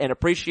love it and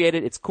appreciate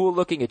it. It's cool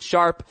looking. It's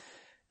sharp.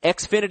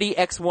 Xfinity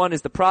X1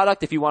 is the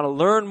product. If you want to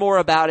learn more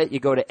about it, you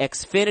go to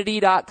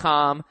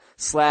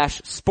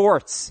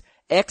xfinity.com/sports.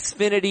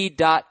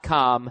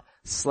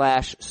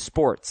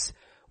 xfinity.com/sports.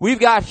 We've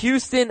got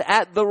Houston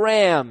at the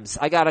Rams.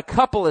 I got a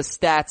couple of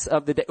stats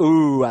of the day.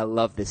 Ooh, I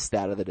love this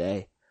stat of the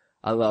day.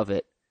 I love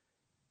it.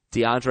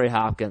 DeAndre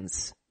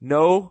Hopkins,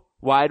 no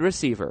wide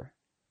receiver,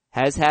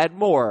 has had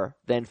more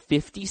than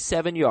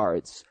 57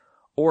 yards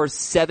or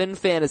 7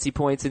 fantasy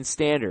points in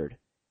standard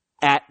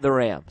at the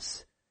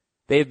Rams.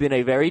 They've been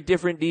a very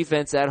different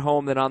defense at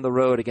home than on the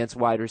road against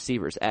wide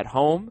receivers. At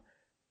home,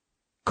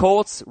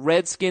 Colts,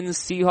 Redskins,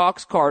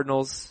 Seahawks,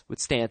 Cardinals with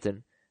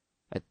Stanton,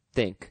 I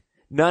think.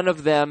 None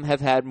of them have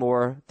had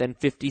more than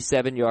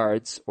 57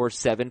 yards or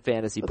 7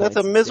 fantasy points.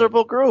 That's a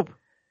miserable group.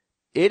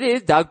 It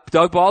is.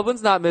 Doug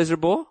Baldwin's not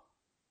miserable.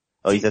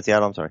 Oh, he's at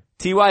Seattle. I'm sorry.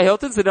 T.Y.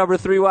 Hilton's the number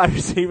 3 wide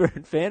receiver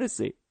in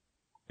fantasy.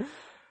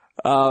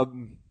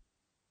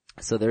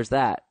 So there's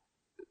that.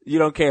 You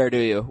don't care, do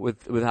you,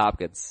 with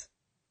Hopkins?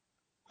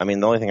 I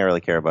mean, the only thing I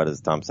really care about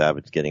is Tom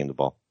Savage getting him the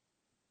ball.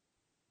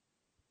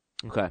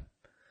 Okay.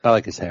 I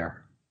like his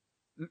hair.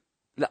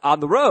 On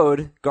the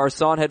road,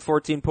 Garcon had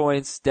 14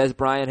 points, Dez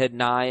Bryant had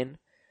 9,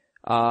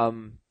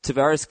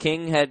 Tavares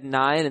King had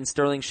 9, and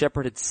Sterling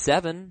Shepard had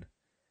 7.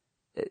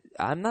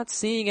 I'm not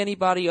seeing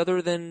anybody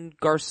other than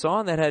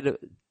Garcon that had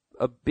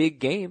a big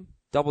game,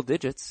 double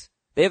digits.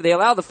 They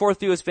allow the 4th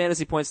fewest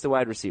fantasy points to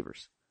wide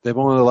receivers. They've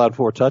only allowed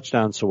 4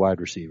 touchdowns to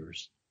wide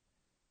receivers.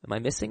 Am I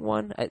missing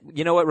one?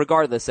 You know what?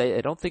 Regardless,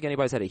 I don't think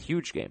anybody's had a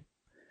huge game,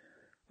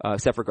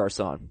 except for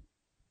Garcon.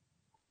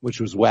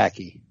 Which was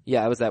wacky.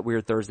 Yeah, it was that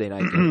weird Thursday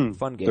night game.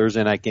 Fun game.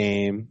 Thursday night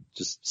game.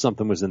 Just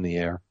something was in the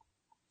air.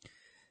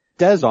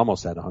 Dez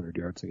almost had 100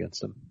 yards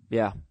against him.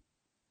 Yeah.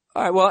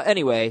 Alright, well,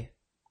 anyway.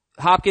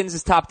 Hopkins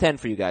is top 10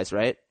 for you guys,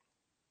 right?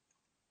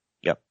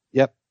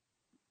 Yep.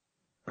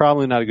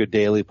 Probably not a good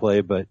daily play,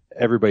 but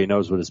everybody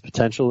knows what his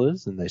potential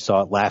is, and they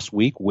saw it last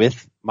week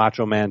with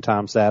Macho Man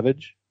Tom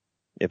Savage.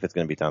 If it's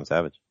going to be Tom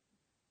Savage.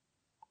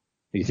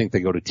 You think they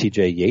go to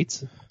TJ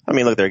Yates? I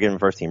mean, look, they're giving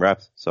first team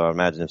reps, so I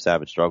imagine if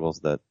Savage struggles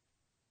that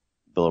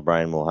Bill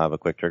O'Brien will have a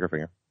quick trigger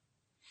finger.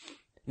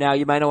 Now,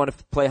 you might not want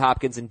to play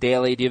Hopkins in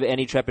daily. Do you have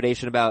any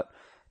trepidation about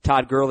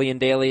Todd Gurley in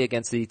daily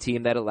against the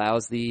team that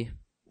allows the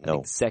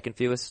second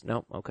fewest?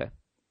 No? Okay.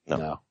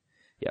 No.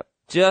 Yep.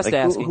 Just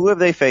asking. Who have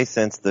they faced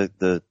since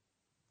the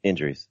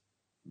injuries?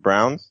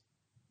 Browns?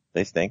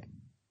 They stink.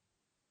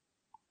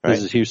 Right?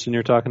 This is Houston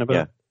you're talking about?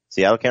 Yeah.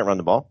 Seattle can't run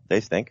the ball.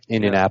 They stink.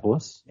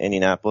 Indianapolis?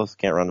 Indianapolis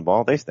can't run the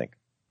ball. They stink.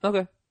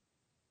 Okay.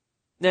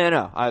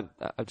 No. I'm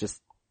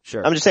just,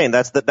 sure. I'm just saying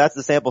that's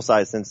the sample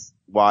size since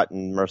Watt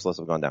and Merciless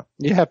have gone down.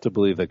 You have to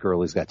believe that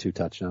Gurley's got 2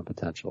 touchdown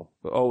potential.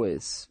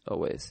 Always.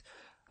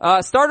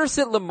 Starter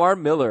sit Lamar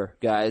Miller,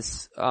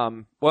 guys.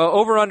 Well,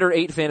 over under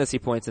 8 fantasy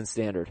points in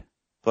standard.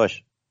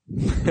 Push.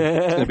 It's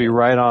going to be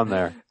right on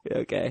there.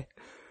 Okay.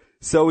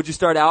 So would you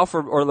start Alf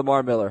or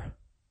Lamar Miller?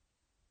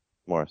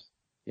 Morris.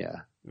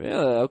 Yeah.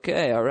 Yeah,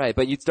 okay, alright.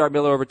 But you'd start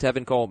Miller over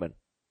Tevin Coleman.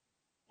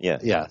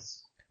 Yes.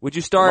 Yes. Would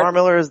you start? Lamar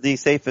Miller is the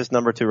safest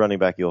number 2 running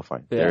back you'll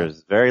find. Yeah.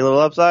 There's very little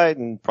upside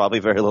and probably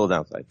very little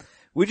downside.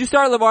 Would you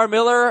start Lamar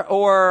Miller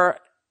or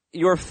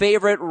your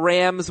favorite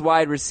Rams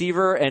wide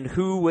receiver, and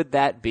who would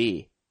that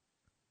be?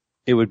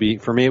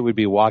 For me, it would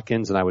be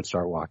Watkins, and I would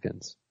start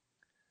Watkins.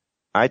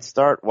 I'd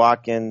start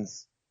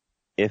Watkins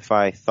if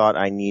I thought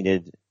I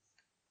needed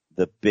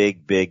the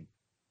big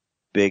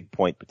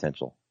point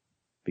potential,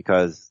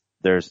 because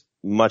there's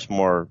much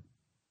more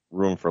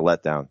room for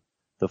letdown.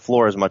 The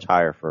floor is much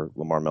higher for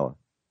Lamar Miller.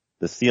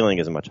 The ceiling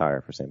is much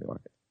higher for Sammy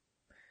Watkins.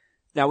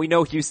 Now we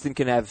know Houston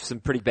can have some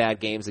pretty bad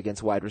games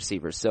against wide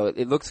receivers, so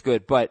it looks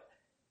good, but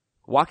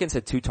Watkins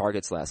had 2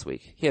 targets last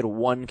week. He had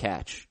 1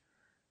 catch.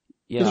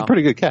 It was a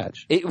pretty good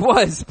catch. It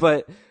was,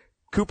 but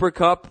Cooper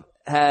Kupp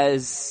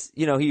has,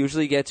 he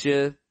usually gets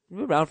you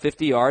around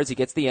 50 yards. He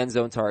gets the end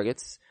zone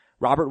targets.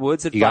 Robert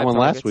Woods had 5 targets. He got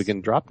one last week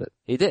and dropped it.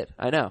 He did.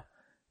 I know.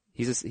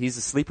 He's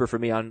a sleeper for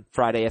me on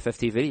Friday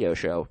FFT video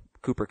show.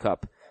 Cooper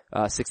Kupp,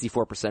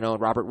 64% owned.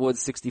 Robert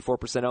Woods,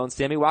 64% owned.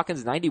 Sammy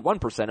Watkins,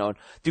 91% owned.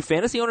 Do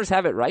fantasy owners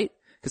have it right?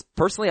 Because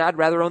personally, I'd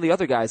rather own the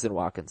other guys than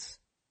Watkins.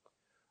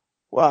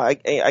 Well,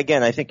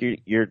 again, I think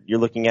you're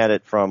looking at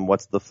it from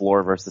what's the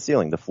floor versus the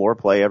ceiling. The floor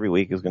play every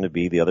week is going to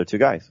be the other 2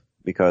 guys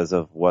because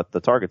of what the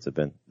targets have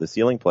been. The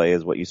ceiling play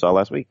is what you saw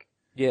last week.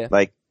 Yeah.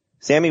 Like,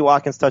 Sammy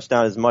Watkins'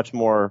 touchdown is much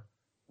more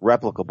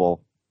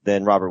replicable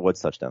than Robert Woods'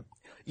 touchdown.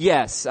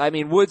 Yes. I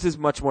mean, Woods is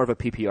much more of a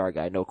PPR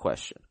guy, no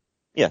question.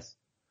 Yes.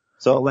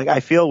 So, I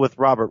feel with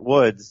Robert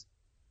Woods,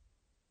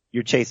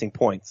 you're chasing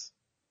points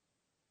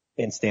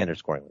in standard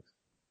scoring leagues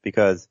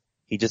because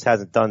he just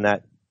hasn't done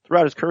that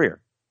throughout his career.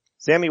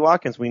 Sammy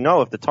Watkins, we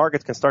know if the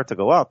targets can start to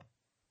go up,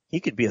 he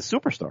could be a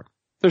superstar.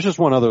 There's just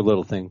one other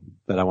little thing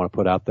that I want to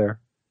put out there.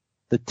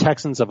 The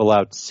Texans have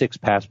allowed 6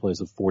 pass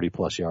plays of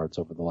 40+ yards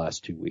over the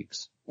last 2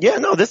 weeks. Yeah,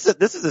 no, this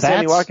is a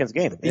Sammy Watkins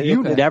game.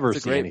 You never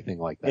see anything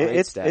like that.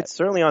 It's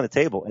certainly on the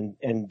table.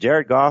 And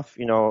Jared Goff,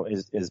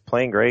 is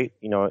playing great.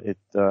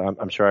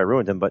 I'm sure I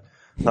ruined him, but,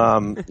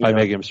 I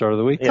make him start of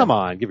the week. Yeah. Come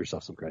on, give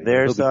yourself some credit.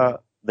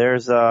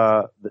 There's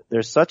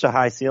such a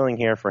high ceiling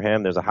here for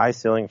him. There's a high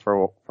ceiling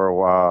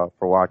for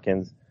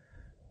Watkins.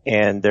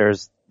 And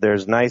there's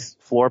nice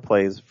floor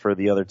plays for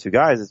the other 2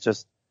 guys. It's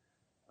just,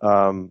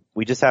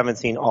 we just haven't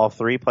seen all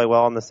 3 play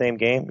well in the same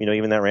game.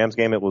 Even that Rams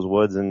game, it was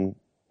Woods and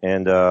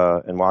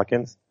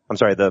Watkins. I'm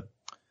sorry, the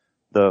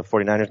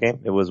 49ers game,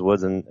 it was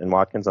Woods and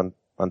Watkins on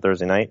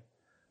Thursday night.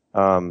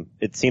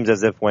 It seems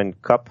as if when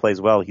Kupp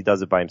plays well, he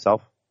does it by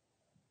himself.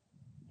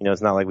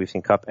 It's not like we've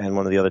seen Kupp and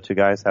one of the other 2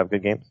 guys have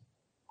good games.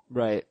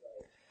 Right.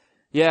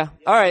 Yeah.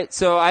 All right.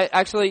 So I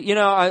actually,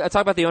 I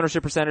talk about the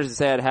ownership percentage and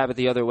say I'd have it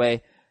the other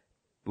way,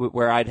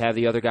 where I'd have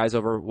the other guys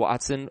over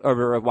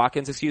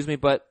Watkins, excuse me.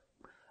 But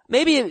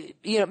maybe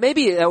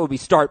that would be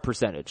start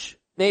percentage.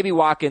 Maybe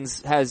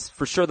Watkins has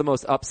for sure the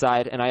most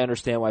upside, and I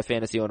understand why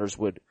fantasy owners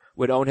would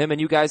own him. And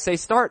you guys say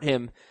start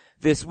him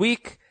this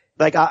week.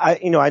 Like I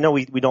know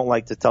we don't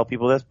like to tell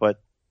people this,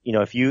 but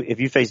if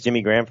you face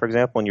Jimmy Graham, for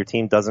example, and your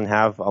team doesn't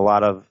have a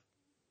lot of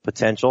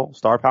potential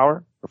star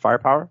power or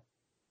firepower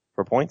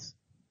for points,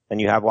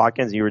 and you have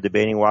Watkins, you were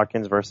debating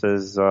Watkins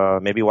versus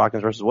maybe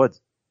Watkins versus Woods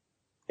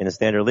in a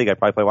standard league, I'd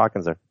probably play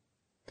Watkins there.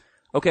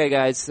 Okay,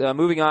 guys,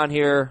 moving on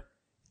here.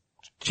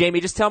 Jamie,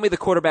 just tell me the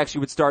quarterbacks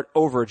you would start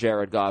over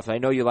Jared Goff. I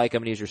know you like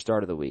him and he's your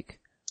start of the week.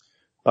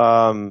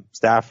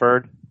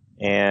 Stafford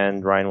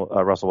and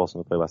Russell Wilson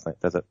will play last night.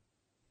 That's it.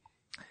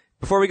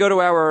 Before we go to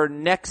our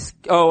next,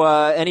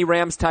 any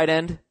Rams tight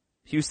end?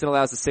 Houston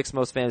allows the 6th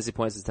most fantasy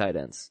points to tight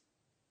ends.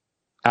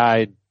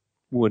 I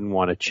wouldn't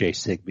want to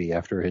chase Higbee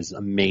after his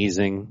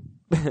amazing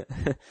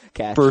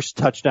Catch. First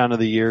touchdown of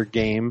the year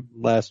game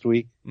last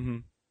week. Mm-hmm.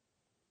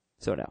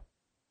 So no.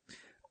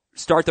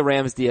 Start the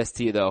Rams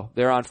DST though.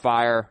 They're on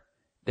fire.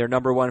 They're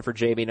number 1 for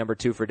Jamie, number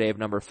 2 for Dave,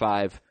 number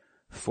 5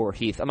 for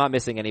Heath. I'm not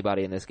missing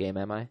anybody in this game,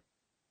 am I?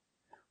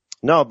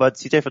 No, but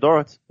CJ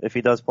Fedorowicz, if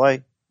he does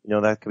play,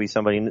 that could be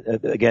somebody,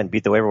 again,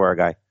 beat the waiver wire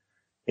guy.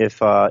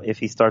 If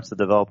he starts to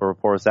develop a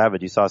rapport with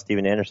Savage, you saw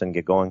Steven Anderson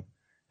get going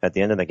at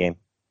the end of the game.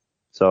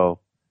 So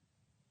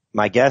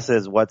my guess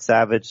is what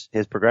Savage,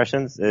 his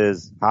progressions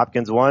is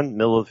Hopkins 1,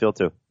 middle of the field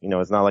 2.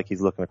 It's not like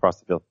he's looking across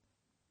the field.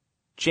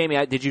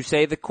 Jamie, did you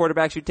say the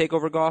quarterbacks you'd take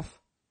over Goff?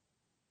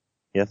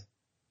 Yes.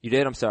 You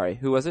did? I'm sorry.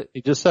 Who was it?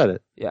 He just said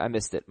it. Yeah, I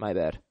missed it. My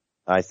bad.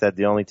 I said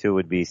the only 2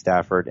 would be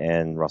Stafford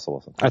and Russell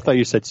Wilson. I thought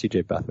you said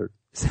CJ Beathard.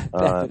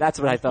 That's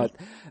what I thought.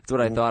 That's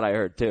what I thought I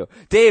heard too.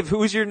 Dave,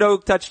 who's your no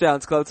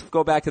touchdowns club? Let's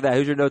go back to that.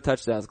 Who's your no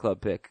touchdowns club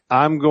pick?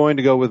 I'm going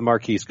to go with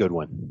Marquise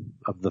Goodwin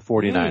of the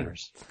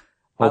 49ers.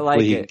 I Hopefully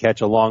like he it. can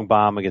catch a long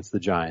bomb against the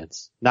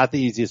Giants. Not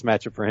the easiest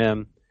matchup for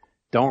him.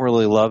 Don't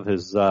really love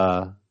his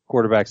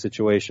quarterback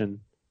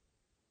situation,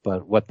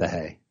 but what the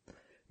hey.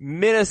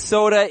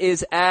 Minnesota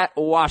is at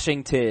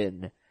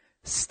Washington.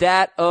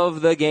 Stat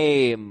of the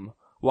game.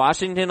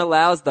 Washington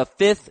allows the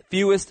 5th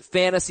fewest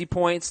fantasy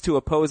points to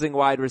opposing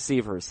wide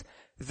receivers.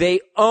 They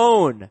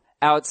own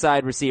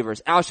outside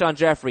receivers. Alshon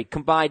Jeffrey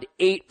combined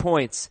 8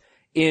 points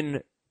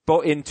in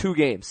 2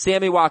 games.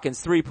 Sammy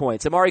Watkins 3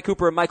 points. Amari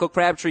Cooper and Michael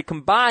Crabtree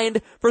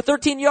combined for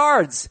 13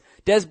 yards.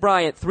 Des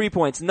Bryant 3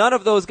 points. None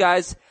of those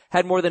guys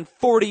had more than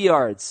 40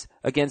 yards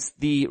against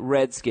the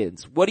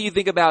Redskins. What do you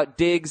think about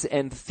Diggs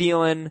and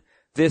Thielen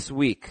this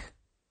week?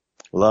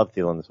 Love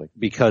Thielen this week.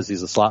 Because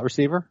he's a slot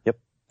receiver? Yep.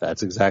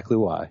 That's exactly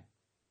why.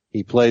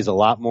 He plays a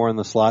lot more in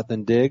the slot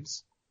than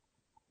Diggs.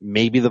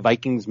 Maybe the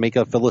Vikings make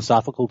a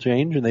philosophical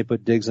change and they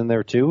put Diggs in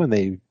there too, and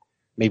they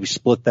maybe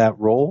split that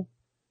role,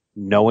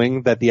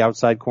 knowing that the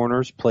outside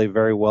corners play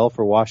very well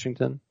for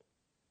Washington.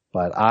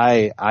 But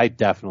I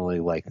definitely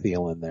like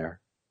Thielen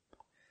there.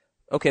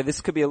 Okay,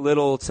 this could be a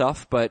little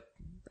tough, but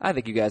I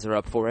think you guys are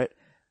up for it.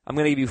 I'm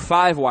going to give you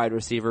 5 wide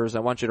receivers. I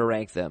want you to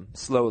rank them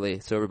slowly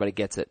so everybody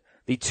gets it.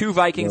 The 2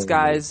 Vikings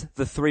guys,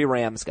 the 3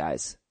 Rams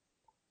guys.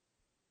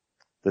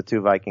 The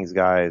 2 Vikings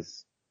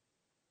guys,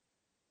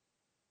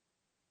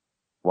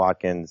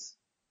 Watkins,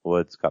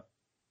 Woods, Kupp.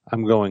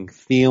 I'm going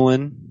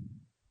Thielen,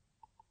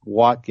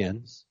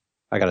 Watkins.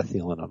 I got a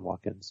Thielen on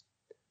Watkins.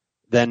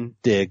 Then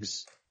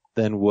Diggs,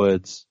 then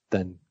Woods,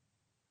 then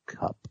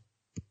Kupp.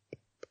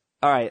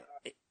 All right.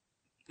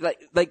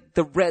 Like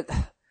the red,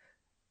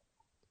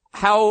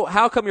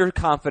 how come you're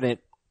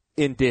confident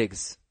in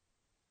Diggs?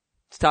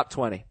 It's top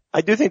 20.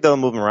 I do think they'll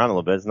move him around a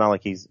little bit. It's not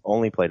like he's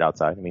only played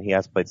outside. I mean, he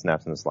has played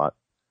snaps in the slot.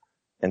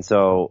 And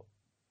so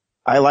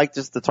I like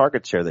just the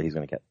target share that he's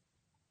going to get.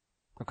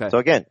 Okay. So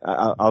again,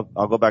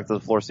 I'll go back to the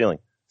floor ceiling.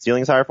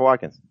 Ceiling's higher for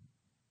Watkins.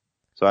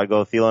 So I'd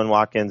go Thielen,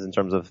 Watkins in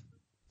terms of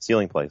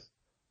ceiling plays.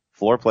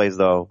 Floor plays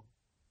though,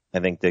 I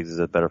think Diggs is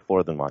a better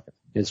floor than Watkins.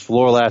 His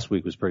floor last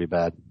week was pretty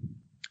bad.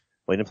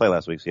 Well, he didn't play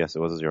last week, so yes, it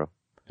was a 0.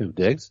 Who,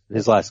 Diggs?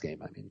 His last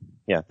game, I mean.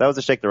 Yeah, that was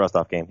a shake the rust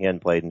off game. He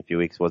hadn't played in a few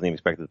weeks, wasn't even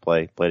expected to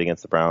play. Played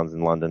against the Browns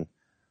in London.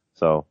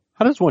 So.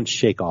 How does one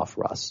shake off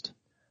rust?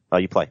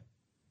 You play.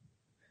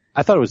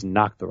 I thought it was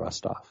knock the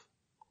rust off.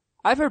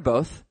 I've heard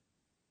both.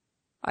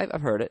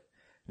 I've heard it.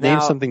 Name Now,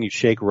 something you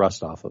shake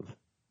rust off of.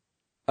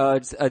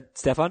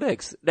 Stephon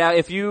Diggs. Now,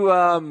 if you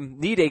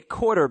need a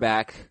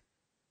quarterback,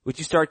 would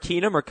you start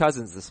Keenum or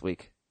Cousins this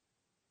week?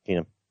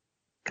 Keenum.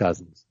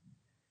 Cousins.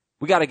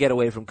 We got to get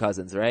away from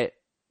Cousins, right?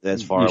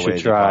 As far You away should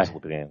as try.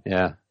 possible to the game.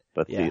 Yeah.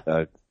 But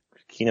Yeah.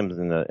 Keenum's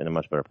in a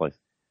much better place.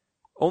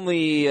 Well,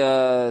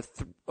 no,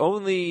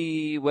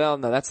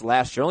 that's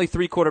last year. Only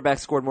 3 quarterbacks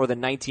scored more than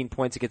 19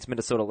 points against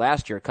Minnesota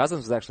last year.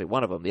 Cousins was actually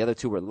one of them. The other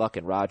 2 were Luck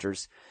and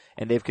Rodgers,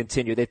 and they've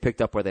continued. They've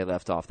picked up where they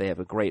left off. They have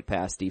a great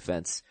pass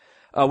defense.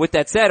 With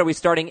that said, are we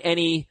starting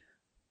any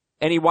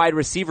wide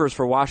receivers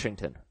for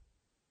Washington?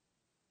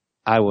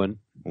 I wouldn't.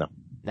 No.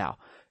 Now,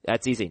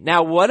 that's easy.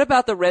 Now, what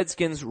about the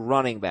Redskins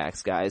running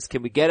backs, guys?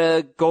 Can we get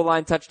a goal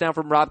line touchdown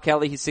from Rob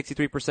Kelly? He's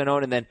 63%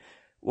 owned, and then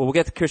we'll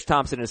get to Chris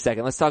Thompson in a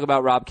second. Let's talk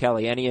about Rob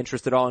Kelly. Any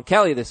interest at all in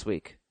Kelly this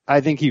week?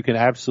 I think you can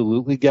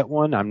absolutely get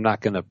one. I'm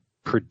not going to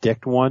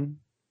predict one.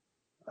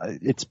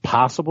 It's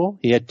possible.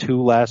 He had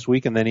 2 last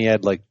week, and then he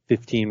had like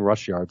 15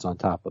 rush yards on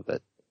top of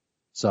it.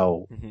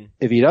 So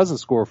if he doesn't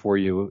score for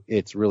you,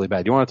 it's really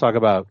bad. You want to talk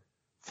about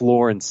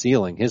floor and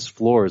ceiling. His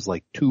floor is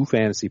like 2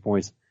 fantasy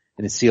points,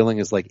 and his ceiling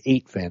is like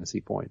 8 fantasy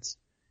points.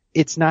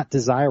 It's not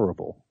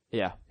desirable.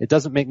 Yeah. It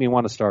doesn't make me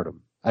want to start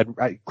him.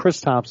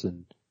 Chris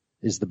Thompson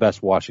is the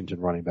best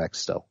Washington running back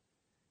still.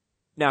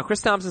 Now,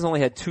 Chris Thompson's only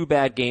had 2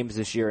 bad games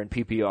this year in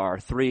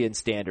PPR, 3 in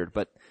standard,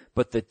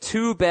 but the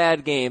 2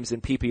 bad games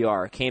in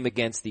PPR came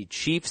against the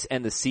Chiefs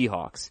and the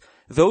Seahawks.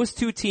 Those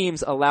 2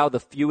 teams allow the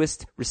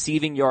fewest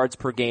receiving yards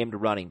per game to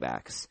running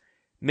backs.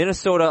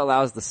 Minnesota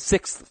allows the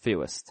 6th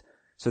fewest.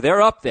 So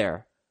they're up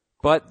there,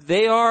 but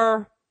they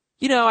are,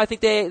 I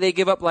think they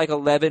give up like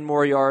 11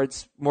 more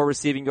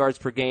receiving yards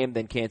per game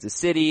than Kansas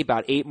City,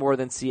 about 8 more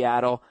than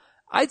Seattle.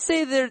 I'd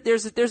say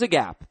there's a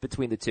gap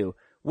between the 2.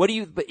 But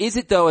is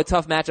it though a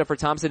tough matchup for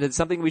Thompson? Is it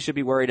something we should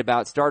be worried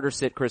about? Start or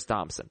sit Chris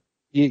Thompson?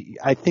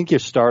 I think you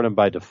start him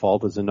by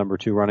default as a number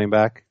 2 running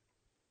back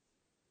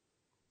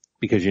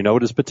because you know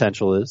what his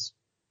potential is.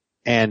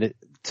 And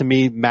to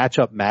me,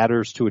 matchup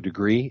matters to a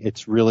degree.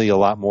 It's really a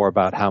lot more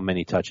about how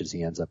many touches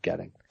he ends up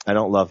getting. I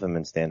don't love him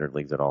in standard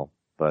leagues at all,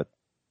 but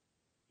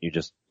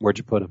Where'd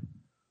you put him?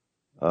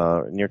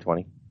 Near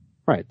 20.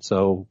 Right.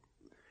 So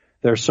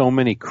there's so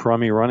many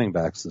crummy running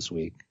backs this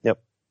week.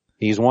 Yep.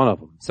 He's one of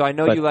them. So I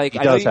know but you like. He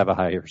does have a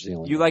higher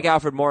ceiling. You like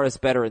Alfred Morris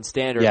better in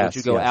standard. Yes,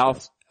 Would you go yes, Alf?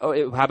 yes.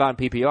 Oh, how about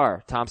in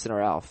PPR? Thompson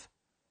or Alf?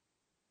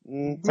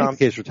 Make the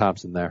case for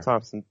Thompson there.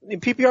 Thompson. In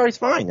PPR, he's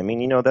fine. I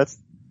mean,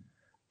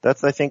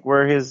 that's I think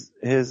where his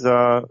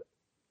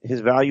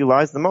value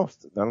lies the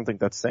most. I don't think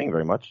that's saying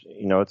very much.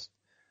 It's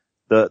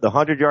the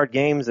 100-yard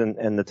games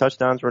and the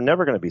touchdowns were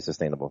never going to be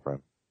sustainable for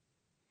him.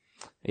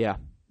 Yeah.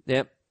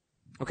 Yep.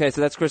 Okay,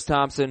 so that's Chris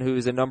Thompson,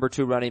 who's a number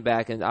 2 running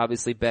back and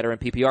obviously better in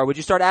PPR. Would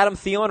you start Adam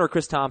Thielen or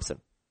Chris Thompson?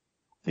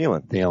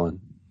 Thielen.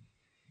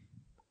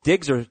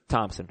 Diggs or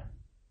Thompson?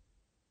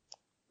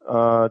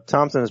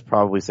 Thompson is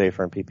probably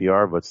safer in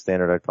PPR, but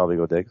standard I'd probably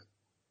go Diggs.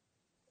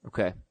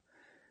 Okay.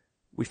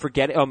 We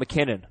forget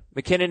McKinnon.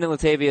 McKinnon and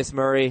Latavius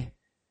Murray.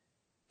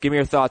 Give me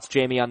your thoughts,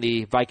 Jamie, on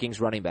the Vikings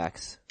running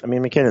backs. I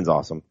mean, McKinnon's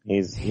awesome.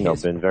 He's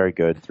been very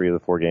good 3 of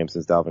the 4 games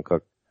since Dalvin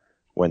Cook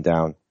went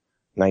down.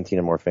 19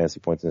 or more fantasy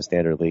points in the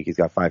standard league. He's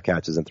got 5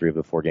 catches in 3 of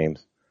the 4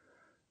 games.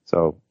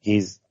 So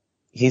he's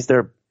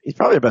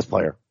probably their best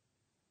player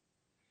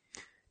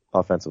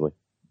offensively.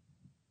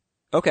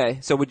 Okay,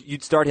 so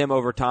you'd start him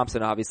over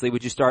Thompson, obviously.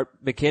 Would you start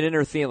McKinnon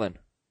or Thielen?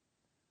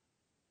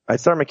 I'd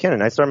start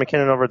McKinnon. I'd start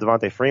McKinnon over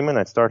Devontae Freeman.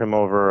 I'd start him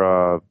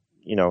over,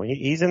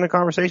 he's in the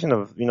conversation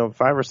of, 5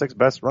 or 6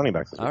 best running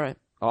backs. All right.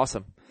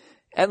 Awesome.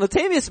 And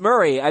Latavius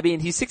Murray, I mean,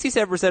 he's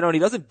 67% owned. He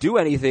doesn't do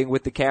anything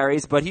with the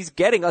carries, but he's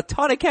getting a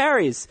ton of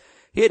carries.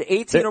 He had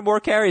 18 or more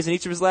carries in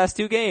each of his last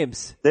 2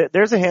 games.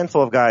 There's a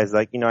handful of guys,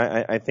 like,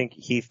 I think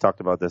Heath talked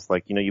about this,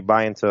 like, you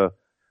buy into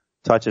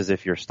touches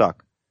if you're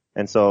stuck.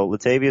 And so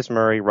Latavius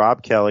Murray,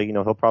 Rob Kelly,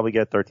 he'll probably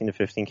get 13 to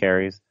 15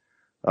 carries.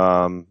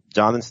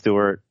 Jonathan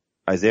Stewart,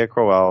 Isaiah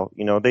Crowell,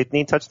 they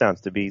need touchdowns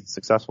to be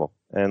successful.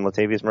 And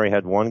Latavius Murray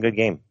had 1 good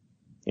game.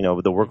 The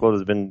workload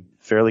has been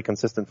fairly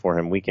consistent for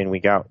him week in,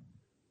 week out.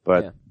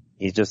 But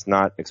he's just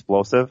not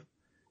explosive.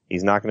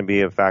 He's not going to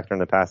be a factor in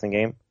the passing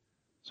game.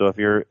 So if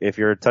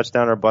you're a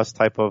touchdown or bust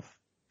type of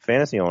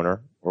fantasy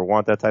owner or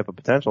want that type of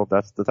potential,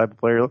 that's the type of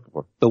player you're looking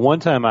for. The one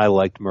time I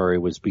liked Murray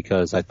was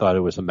because I thought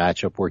it was a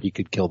matchup where he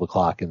could kill the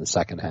clock in the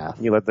second half.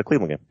 You like the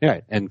Cleveland game.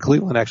 Yeah, and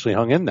Cleveland actually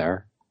hung in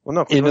there. Well,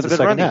 no, Cleveland was a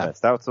good run defense.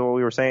 That's what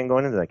we were saying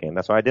going into that game.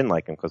 That's why I didn't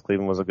like him, because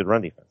Cleveland was a good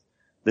run defense.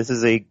 This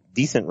is a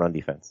decent run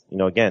defense.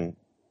 Again,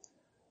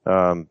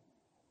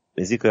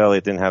 Ezekiel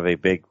Elliott didn't have a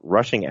big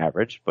rushing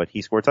average, but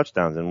he scored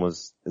touchdowns and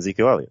was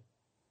Ezekiel Elliott.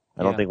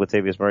 I don't think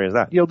Latavius Murray is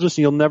that.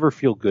 You'll never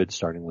feel good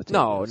starting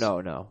Latavius.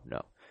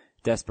 No.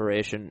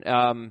 Desperation.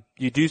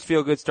 You do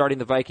feel good starting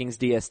the Vikings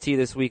DST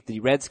this week. The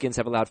Redskins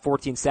have allowed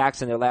 14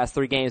 sacks in their last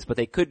 3 games, but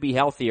they could be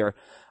healthier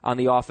on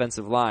the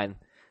offensive line.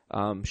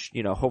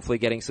 Hopefully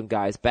getting some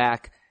guys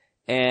back.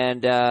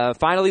 And,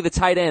 finally the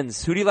tight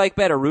ends. Who do you like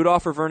better,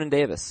 Rudolph or Vernon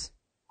Davis?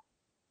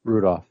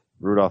 Rudolph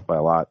by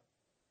a lot.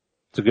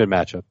 It's a good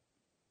matchup.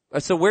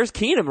 So where's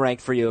Keenum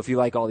ranked for you if you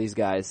like all these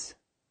guys?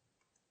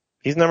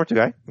 He's number 2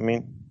 guy. I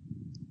mean,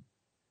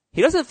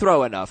 he doesn't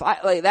throw enough.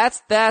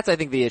 That's I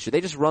think the issue.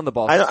 They just run the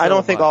ball. I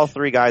don't think all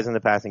 3 guys in the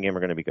passing game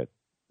are going to be good.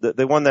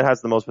 The one that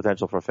has the most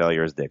potential for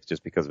failure is Diggs,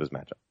 just because of his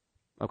matchup.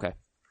 Okay.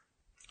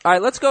 All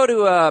right, let's go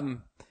to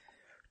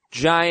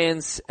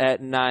Giants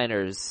at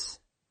Niners.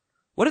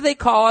 What do they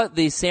call it?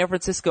 The San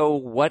Francisco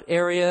what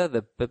area?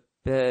 The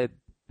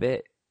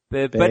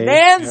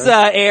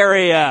Bonanza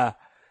area.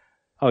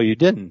 Oh, you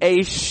didn't?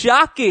 A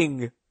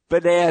shocking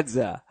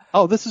bonanza.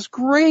 Oh, this is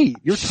great.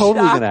 You're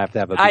totally going to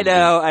have a I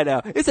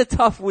know. It's a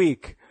tough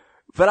week.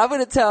 But I'm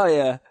going to tell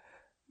you,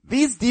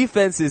 these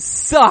defenses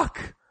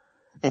suck.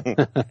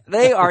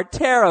 They are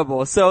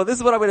terrible. So this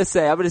is what I'm going to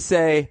say. I'm going to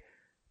say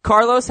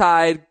Carlos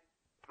Hyde,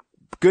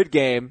 good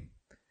game.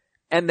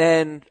 And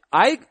then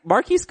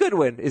Marquise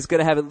Goodwin is going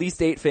to have at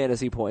least 8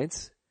 fantasy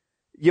points.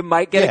 You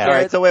might get a Garrett.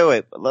 All right, so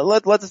wait.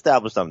 Let's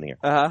establish something here.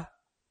 Uh-huh.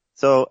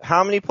 So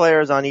how many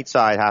players on each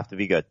side have to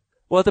be good?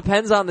 Well, it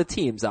depends on the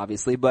teams,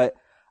 obviously, but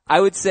I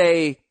would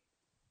say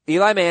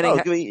Eli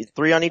Manning.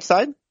 3 on each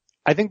side?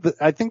 I think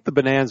the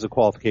bonanza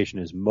qualification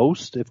is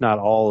most, if not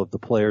all, of the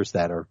players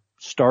that are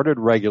started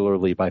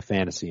regularly by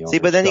fantasy owners. See,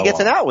 but then he gets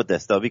an out with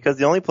this, though, because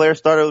the only player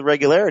started with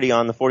regularity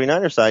on the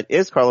 49ers side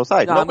is Carlos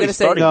Hyde. No, I'm going to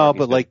say no,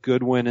 but like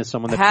Goodwin is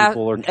someone that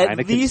people are kind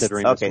of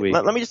considering this week.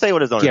 Let me just tell you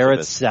what his ownership Garrett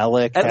is.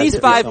 Selleck. At least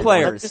 5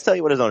 players. Let me just tell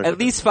you what his ownership is. At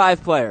least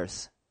 5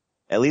 players.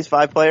 At least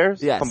 5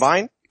 players? Yes.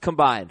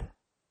 Combined?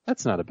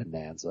 That's not a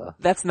bonanza.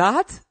 That's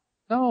not?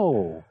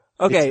 No.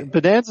 Okay.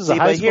 Bonanza's a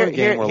high scoring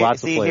game where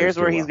lots of players here's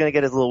where he's going to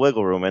get his little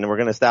wiggle room, and we're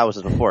going to establish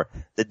this before.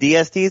 The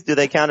DSTs, do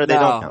they count or they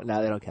don't count?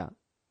 No, they don't count.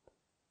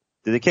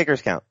 Do the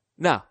kickers count?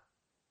 No.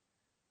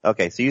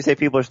 Okay, so you say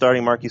people are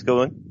starting Marquise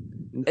Goodwin?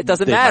 It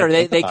doesn't matter.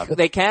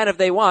 They can if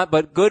they want,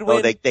 but Goodwin.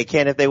 Oh, they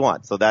can if they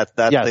want. So that's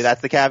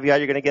the caveat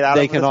you're going to get out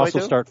of this. They can also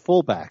start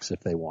fullbacks if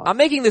they want. I'm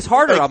making this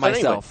harder on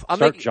myself.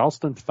 Start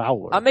Justin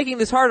Fowler. I'm making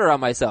this harder on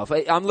myself.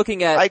 I'm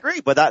looking at. I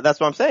agree, but that's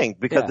what I'm saying,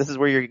 because this is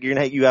where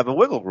you have a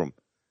wiggle room.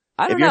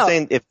 I don't know. You're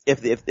saying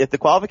if the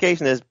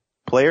qualification is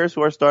players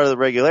who are started with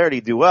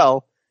regularity do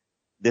well,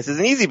 this is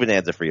an easy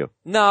bonanza for you.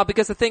 No,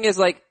 because the thing is,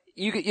 like,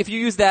 if you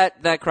use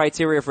that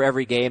criteria for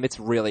every game, it's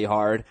really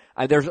hard.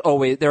 There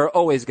are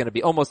always going to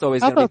be, almost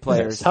always going to be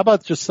players. How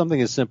about just something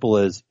as simple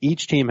as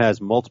each team has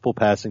multiple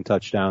passing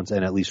touchdowns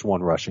and at least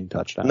 1 rushing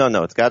touchdown?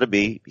 No, it's got to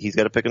be, he's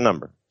got to pick a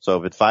number. So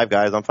if it's 5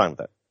 guys, I'm fine with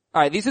that.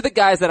 All right, these are the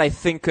guys that I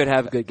think could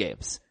have good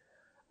games.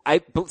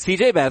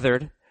 CJ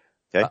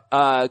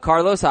Beathard,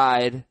 Carlos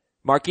Hyde,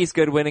 Marquise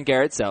Goodwin and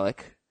Garrett Selleck,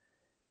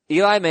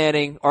 Eli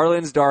Manning,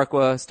 Arlenz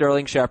Darkwa,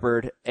 Sterling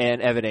Shepard,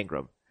 and Evan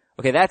Ingram.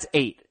 Okay, that's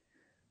 8.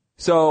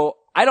 So,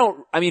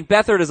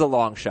 Beathard is a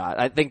long shot.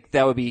 I think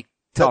that would be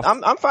tough.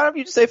 I'm fine if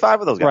you just say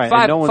 5 of those guys. Right,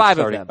 Five- and no one's five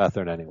of starting them.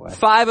 Beathard anyway.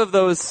 5 of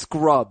those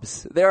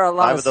scrubs. There are a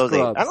lot 5 of those 8.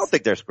 scrubs. I don't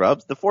think they're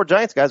scrubs. The 4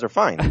 Giants guys are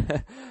fine.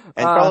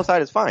 And Carlos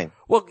Hyde is fine.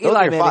 Well, Those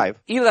are your 5.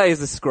 Eli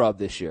is a scrub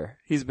this year.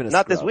 He's been a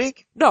Not scrub. this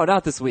week? No,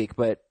 not this week,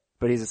 but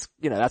he's,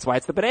 that's why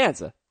it's the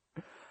bonanza.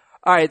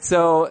 Alright,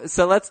 so let's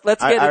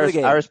get into the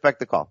game. I respect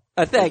the call.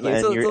 Thank you.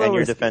 And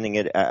you're defending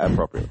it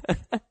appropriately.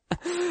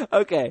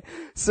 Okay.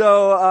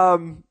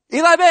 So,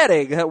 Eli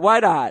Manning, why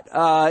not?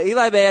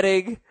 Eli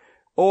Manning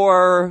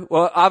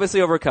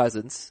obviously over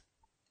Cousins.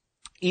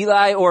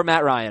 Eli or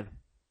Matt Ryan?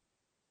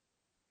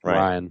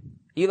 Ryan.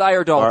 Eli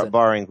or Dalton?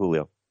 Barring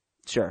Julio.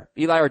 Sure.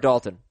 Eli or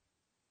Dalton?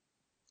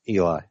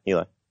 Eli.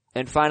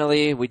 And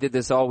finally, we did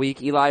this all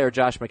week, Eli or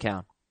Josh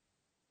McCown?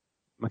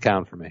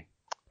 McCown for me.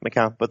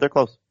 McCown, but they're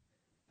close.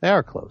 They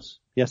are close.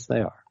 Yes, they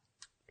are.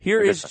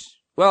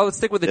 Let's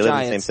stick with the They live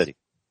Giants. in the same city.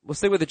 We'll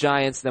stick with the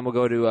Giants, then we'll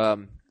go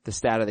to, the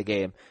stat of the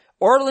game.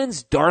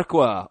 Orleans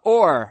Darkwa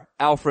or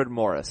Alfred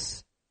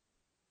Morris?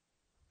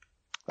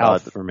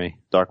 Alf for me.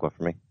 Darkwa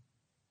for me.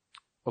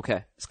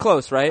 Okay. It's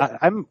close, right?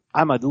 I'm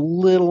a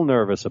little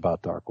nervous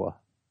about Darkwa.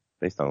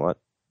 Based on what?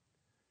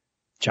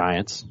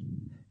 Giants.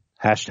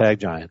 Hashtag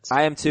Giants.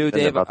 I am too,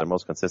 That's Dave. about their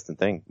most consistent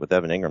thing with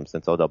Evan Ingram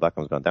since Odell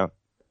Beckham's gone down.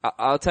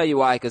 I'll tell you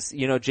why, because,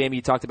 Jamie,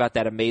 you talked about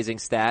that amazing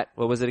stat.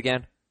 What was it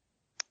again?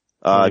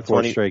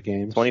 24 straight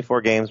games.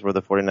 24 games where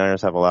the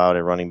 49ers have allowed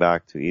a running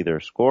back to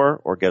either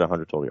score or get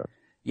 100 total yards.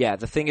 Yeah,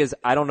 the thing is,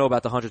 I don't know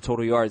about the 100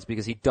 total yards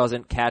because he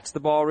doesn't catch the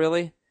ball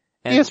really.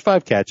 And He has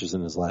 5 catches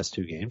in his last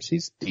 2 games.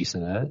 He's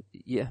decent at it.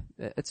 yeah,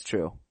 it's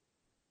true.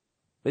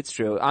 It's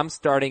true. I'm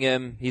starting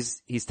him.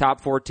 He's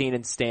top 14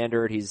 in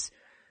standard. He's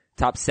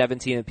top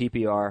 17 in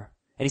PPR.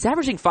 And he's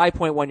averaging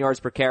 5.1 yards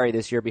per carry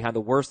this year behind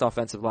the worst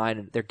offensive line,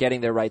 and they're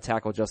getting their right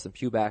tackle, Justin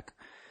Puback.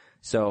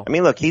 So, I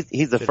mean, look,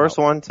 he's the first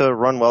one to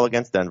run well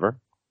against Denver.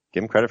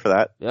 Give him credit for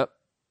that. yep.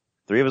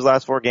 3 of his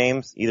last 4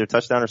 games, either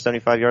touchdown or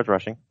 75 yards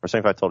rushing, or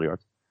 75 total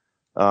yards.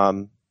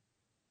 All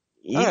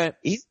right.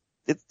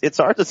 It's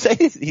hard to say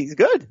he's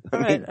good. All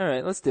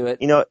right, let's do it.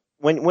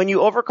 When you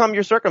overcome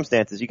your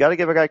circumstances, you gotta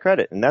give a guy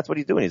credit, and that's what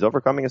he's doing. He's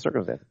overcoming his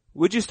circumstances.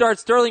 Would you start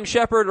Sterling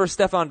Shepard or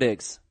Stephon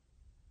Diggs?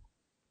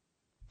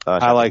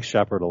 I like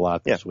Shepard a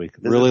lot this week.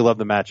 Really love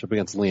the matchup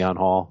against Leon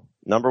Hall.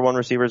 Number 1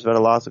 receivers have had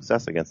a lot of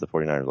success against the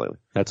 49ers lately.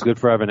 That's good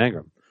for Evan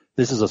Ingram.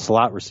 This is a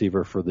slot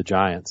receiver for the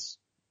Giants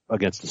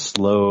against a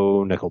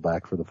slow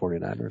nickelback for the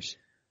 49ers.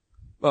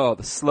 Oh,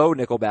 the slow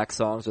Nickelback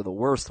songs are the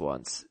worst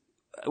ones.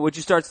 Would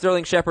you start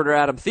Sterling Shepard or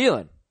Adam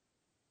Thielen?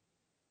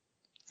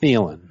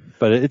 Thielen.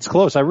 But it's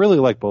close. I really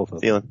like both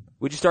of them. Thielen.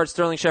 Would you start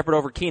Sterling Shepard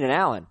over Keenan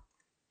Allen?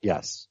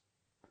 Yes.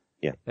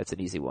 That's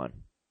an easy one.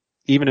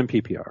 Even in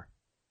PPR.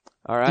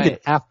 All right. Even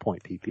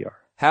half-point PPR.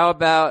 How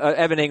about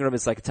Evan Ingram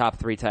is like a top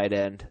 3 tight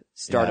end.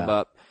 Start him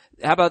up.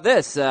 How about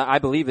this? I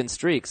believe in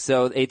streaks.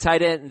 So a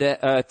tight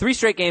end, 3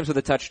 straight games with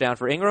a touchdown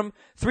for Ingram,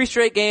 3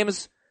 straight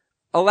games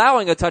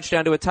allowing a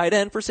touchdown to a tight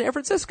end for San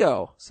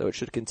Francisco. So it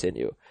should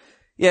continue.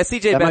 Yeah, CJ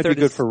Beathard That might be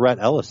good for Rhett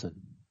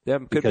Ellison. Yeah,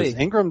 could because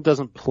be. Ingram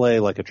doesn't play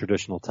like a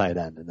traditional tight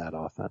end in that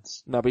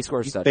offense. No, but he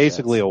scores He's touchdowns.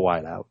 basically a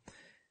wide out.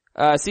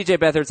 CJ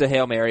Beathard's a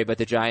Hail Mary, but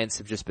the Giants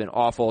have just been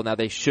awful. Now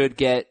they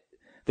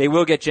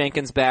will get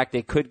Jenkins back.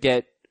 They could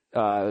get,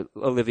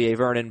 Olivier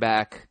Vernon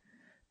back.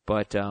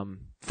 But,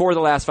 4 of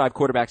the last 5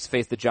 quarterbacks to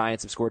face the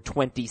Giants have scored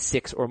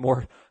 26 or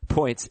more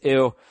points.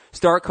 Ew.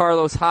 Start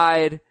Carlos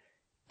Hyde.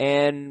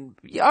 And,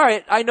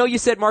 alright, I know you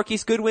said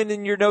Marquise Goodwin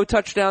in your no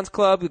touchdowns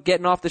club,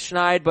 getting off the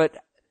schneid, but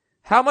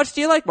how much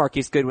do you like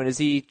Marquise Goodwin? Is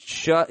he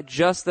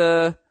just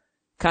a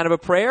kind of a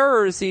prayer,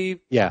 or is he?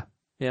 Yeah.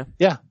 Yeah.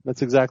 Yeah,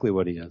 that's exactly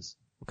what he is.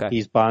 Okay.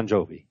 He's Bon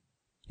Jovi.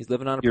 He's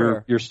living on a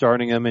prayer. You're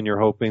starting him and you're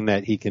hoping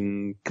that he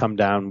can come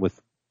down with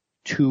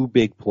 2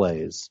 big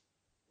plays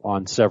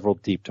on several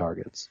deep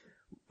targets.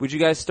 Would you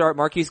guys start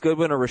Marquise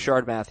Goodwin or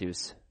Rashard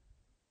Matthews?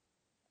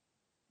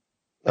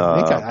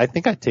 I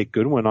think I'd take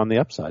Goodwin on the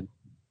upside.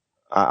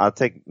 I'll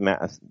take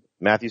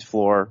Matthews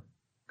floor,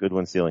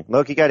 Goodwin ceiling.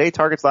 Look, he got 8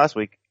 targets last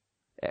week.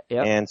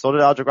 Yep. And so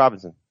did Aldrick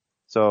Robinson.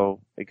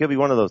 So it could be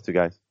one of those 2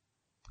 guys.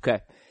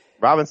 Okay.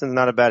 Robinson's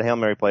not a bad Hail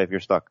Mary play if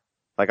you're stuck.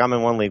 Like I'm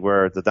in one league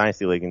where it's a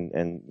dynasty league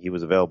and he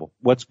was available.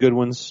 What's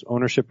Goodwin's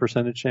ownership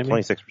percentage, Jamie?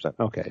 26%.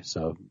 Okay,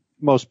 so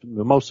most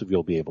of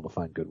you'll be able to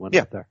find Goodwin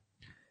out there.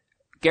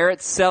 Garrett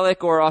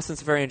Selleck or Austin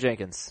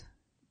Seferian-Jenkins?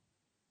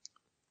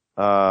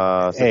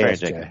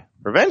 Seferian-Jenkins.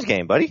 Revenge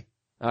game, buddy.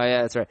 Oh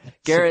yeah, that's right.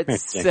 Garrett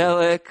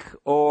Selleck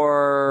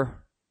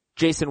or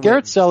Jason Witten?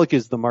 Garrett Selleck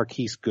is the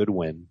Marquise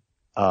Goodwin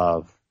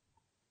of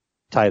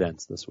tight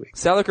ends this week.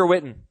 Selleck or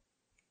Witten?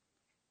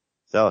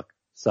 Selleck.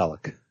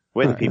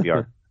 Witten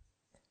PPR.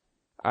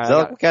 Right,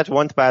 Selleck will catch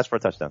 1 pass for a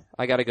touchdown.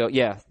 I gotta go.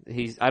 Yeah,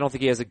 I don't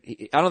think he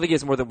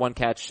has more than 1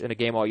 catch in a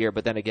game all year,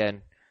 but then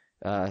again,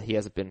 he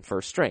hasn't been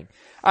first string.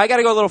 I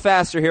gotta go a little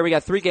faster here. We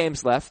got 3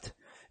 games left.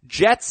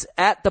 Jets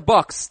at the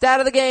Bucks. Stat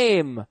of the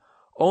game.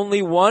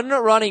 Only 1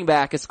 running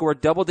back has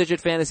scored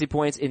double-digit fantasy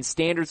points in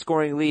standard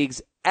scoring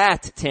leagues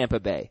at Tampa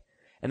Bay.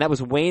 And that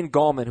was Wayne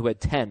Gallman, who had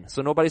 10.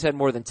 So nobody's had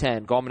more than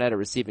 10. Gallman had a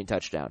receiving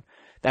touchdown.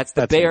 That's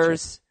the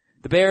Bears.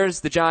 The Bears,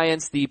 the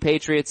Giants, the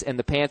Patriots, and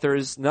the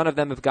Panthers, none of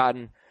them have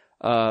gotten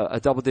a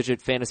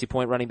double-digit fantasy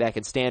point running back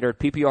in standard.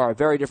 PPR, a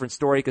very different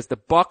story because the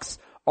Bucs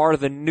are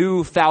the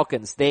new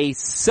Falcons. They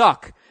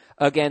suck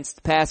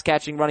against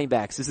pass-catching running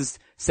backs. This is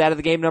stat of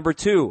the game number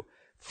 2.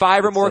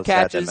 5 or more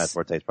catches. Matt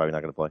Forte's probably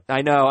not going to play.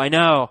 I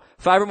know.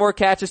 5 or more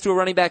catches to a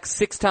running back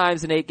 6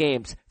 times in 8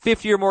 games.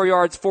 50 or more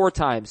yards 4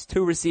 times.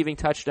 2 receiving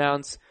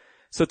touchdowns.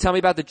 So tell me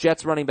about the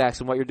Jets running backs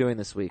and what you're doing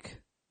this week.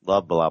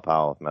 Love Bilal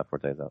Powell if Matt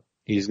Forte's out.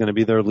 He's going to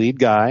be their lead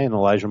guy, and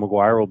Elijah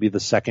McGuire will be the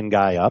second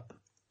guy up.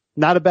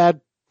 Not a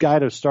bad guy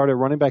to start at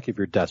running back if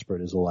you're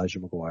desperate, is Elijah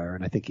McGuire,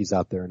 and I think he's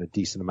out there in a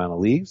decent amount of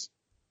leagues.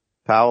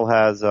 Powell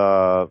has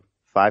 5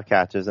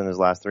 catches in his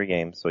last 3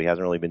 games, so he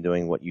hasn't really been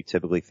doing what you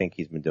typically think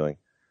he's been doing.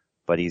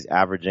 But he's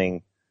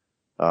averaging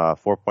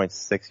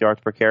 4.6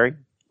 yards per carry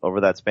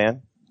over that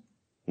span.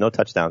 No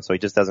touchdowns, so he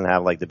just doesn't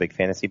have like the big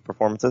fantasy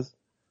performances.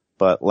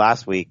 But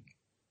last week,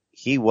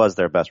 he was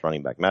their best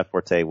running back. Matt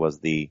Forte was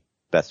the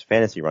best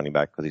fantasy running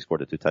back because he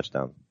scored 2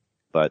 touchdowns.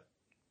 But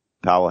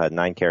Powell had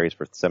 9 carries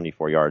for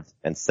 74 yards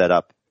and set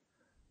up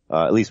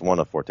at least one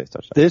of Forte's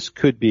touchdowns. This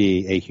could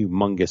be a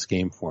humongous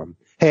game for him.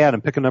 Hey,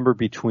 Adam, pick a number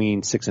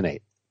between 6 and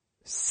 8.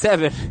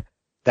 7.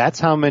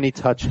 That's how many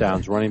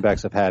touchdowns running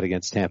backs have had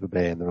against Tampa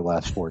Bay in their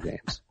last 4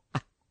 games.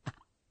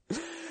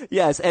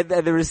 Yes, and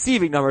the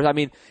receiving numbers. I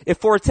mean, if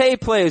Forte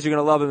plays, you're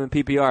going to love him in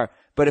PPR.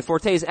 But if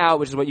Forte's out,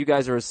 which is what you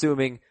guys are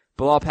assuming,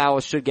 Bilal Powell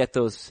should get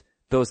those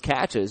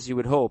catches, you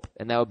would hope,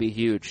 and that would be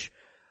huge.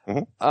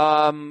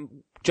 Mm-hmm.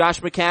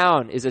 Josh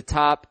McCown is a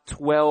top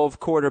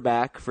 12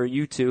 quarterback for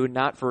you two,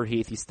 not for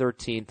Heath. He's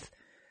 13th,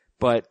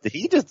 but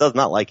he just does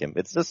not like him.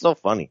 It's just so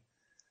funny.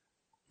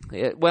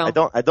 Well,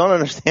 I don't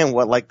understand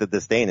what like the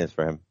disdain is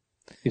for him.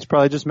 He's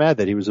probably just mad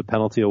that he was a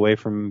penalty away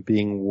from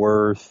being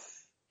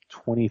worth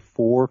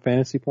 24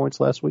 fantasy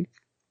points last week.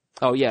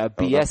 Oh yeah, a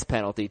BS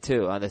penalty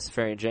too on this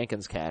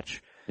Seferian-Jenkins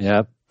catch.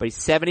 Yeah. But he's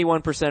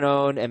 71%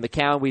 owned, and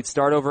McCown, we'd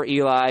start over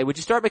Eli. Would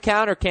you start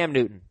McCown or Cam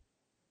Newton?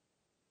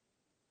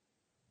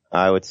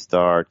 I would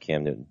start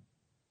Cam Newton.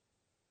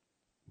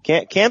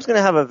 Cam's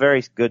gonna have a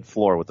very good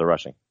floor with the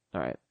rushing.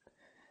 All right.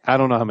 I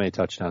don't know how many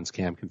touchdowns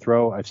Cam can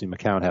throw. I've seen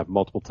McCown have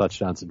multiple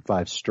touchdowns in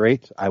 5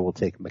 straight. I will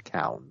take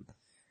McCown.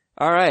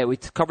 All right, we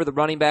covered the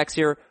running backs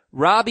here.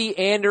 Robbie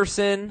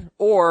Anderson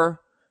or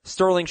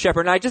Sterling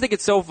Shepard. And I just think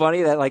it's so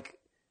funny that like,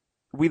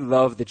 we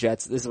love the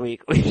Jets this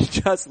week. We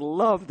just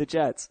love the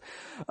Jets.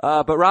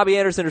 But Robbie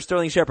Anderson or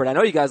Sterling Shepard. I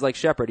know you guys like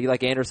Shepard. You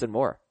like Anderson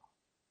more.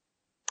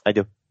 I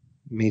do.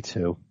 Me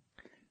too.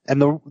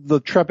 And the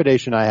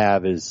trepidation I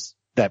have is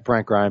that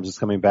Brent Grimes is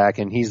coming back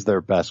and he's their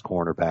best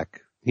cornerback.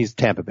 He's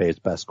Tampa Bay's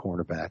best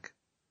cornerback.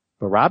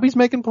 But Robbie's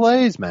making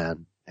plays,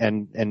 man.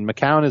 And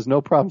McCown has no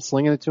problem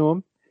slinging it to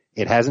him.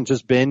 It hasn't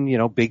just been,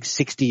 big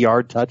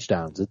 60-yard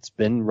touchdowns. It's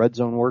been red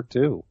zone work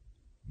too.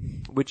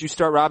 Would you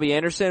start Robbie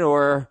Anderson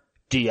or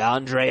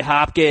DeAndre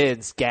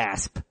Hopkins?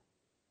 Gasp.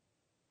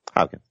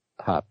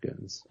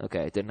 Hopkins.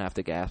 Okay, didn't have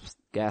to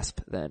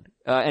gasp then.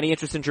 Any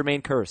interest in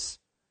Jermaine Kearse?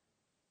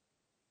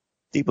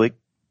 Deep league.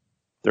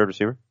 3rd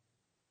receiver.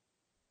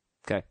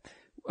 Okay.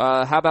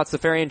 How about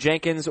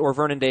Seferian-Jenkins or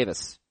Vernon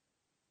Davis?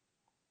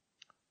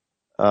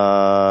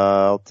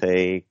 I'll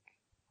take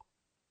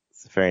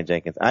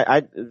Seferian-Jenkins.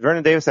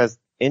 Vernon Davis has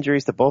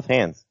injuries to both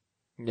hands.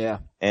 Yeah.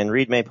 And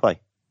Reed may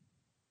play.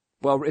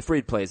 Well, if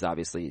Reed plays,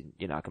 obviously,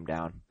 you knock him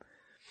down.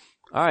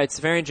 All right,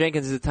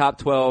 Seferian-Jenkins is a top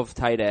 12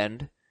 tight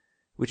end.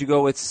 Would you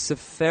go with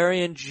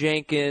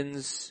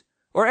Seferian-Jenkins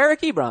or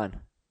Eric Ebron?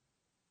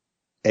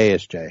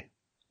 ASJ.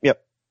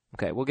 Yep.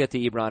 Okay, we'll get to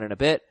Ebron in a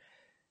bit.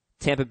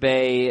 Tampa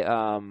Bay,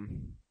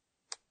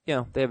 they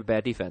have a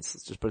bad defense.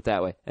 Let's just put it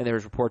that way. And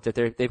there's reports that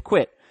they've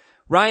quit.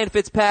 Ryan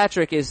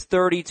Fitzpatrick is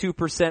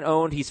 32%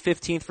 owned. He's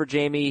 15th for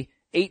Jamie,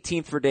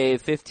 18th for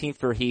Dave, 15th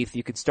for Heath.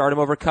 You could start him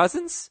over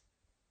Cousins?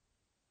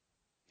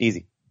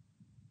 Easy.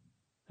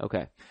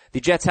 Okay. The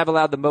Jets have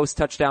allowed the most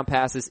touchdown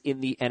passes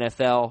in the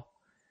NFL.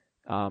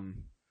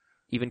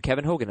 Even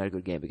Kevin Hogan had a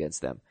good game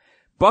against them.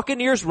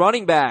 Buccaneers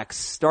running backs.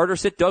 Starter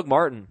sit Doug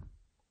Martin.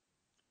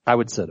 I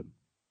would sit him.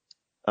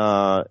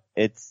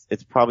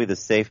 It's probably the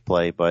safe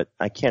play, but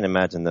I can't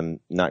imagine them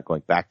not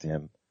going back to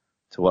him.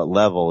 To what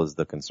level is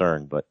the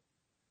concern, but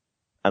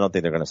I don't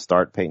think they're going to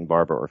start Peyton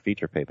Barber or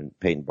feature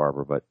Peyton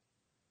Barber, but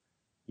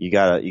you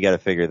gotta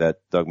figure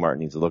that Doug Martin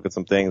needs to look at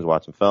some things,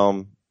 watch some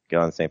film, get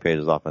on the same page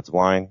as offensive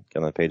line,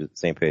 get on the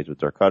same page with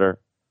Dirk Cutter.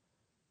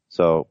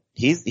 So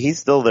he's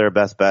still their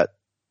best bet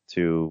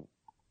to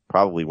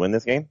probably win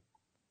this game.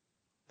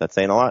 That's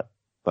saying a lot,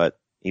 but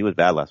he was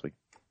bad last week.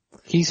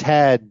 He's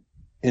had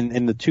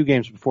in the 2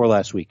 games before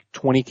last week,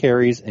 20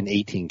 carries and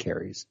 18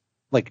 carries.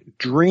 Like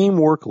dream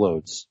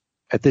workloads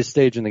at this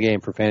stage in the game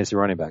for fantasy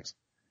running backs.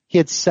 He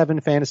had 7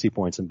 fantasy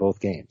points in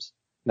both games.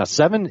 Now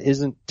 7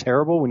 isn't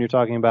terrible when you're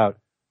talking about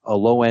a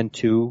low end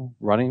 2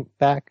 running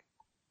back,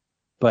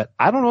 but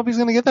I don't know if he's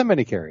going to get that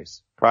many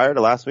carries. Prior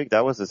to last week,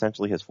 that was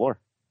essentially his floor.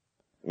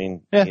 I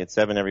mean, He had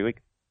 7 every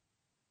week.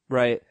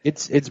 Right.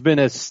 It's been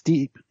a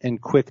steep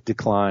and quick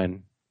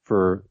decline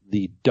for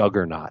the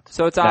Duggernaut.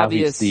 So it's now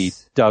obvious.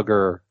 He's the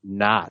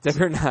Duggernaut.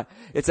 Duggernaut.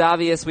 It's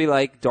obvious we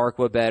like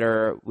Darkwa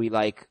better. We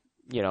like,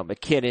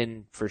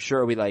 McKinnon for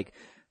sure. We like,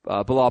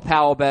 Bilal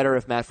Powell better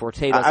if Matt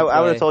Forte doesn't play. I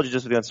would have told you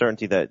just with the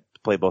uncertainty that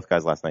to play both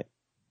guys last night.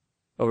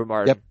 Over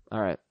Martin. Yep.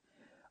 All right.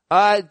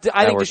 I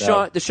think worked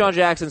Deshaun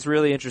Jackson's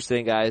really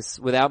interesting, guys.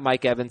 Without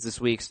Mike Evans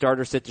this week,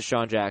 starter sit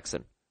Deshaun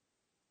Jackson.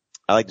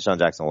 I like Deshaun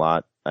Jackson a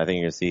lot. I think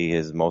you're going to see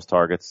his most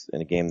targets in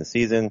a game this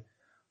season.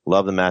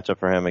 Love the matchup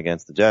for him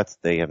against the Jets.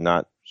 They have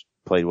not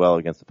played well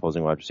against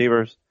opposing wide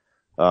receivers.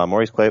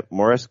 Maurice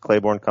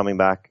Claiborne coming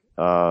back,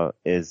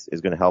 is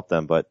going to help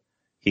them, but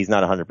he's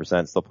not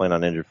 100%, still playing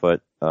on injured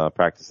foot,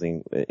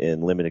 practicing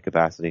in limited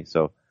capacity.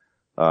 So,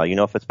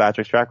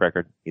 Fitzpatrick's track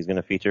record. He's going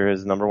to feature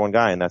his number one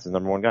guy, and that's his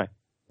number one guy.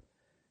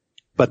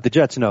 But the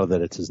Jets know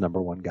that it's his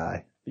number one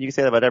guy. You can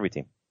say that about every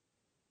team.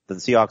 The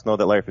Seahawks know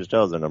that Larry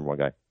Fitzgerald's their number one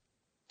guy.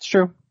 It's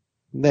true.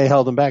 They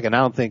held him back, and I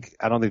don't think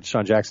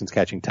Deshaun Jackson's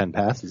catching 10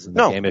 passes in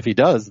the game. If he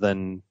does,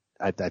 then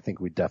I think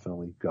we'd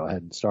definitely go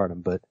ahead and start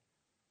him, but.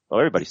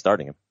 Well, everybody's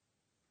starting him.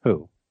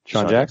 Who?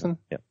 Deshaun Jackson?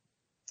 Yeah.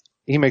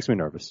 He makes me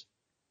nervous.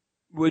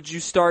 Would you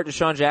start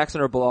Deshaun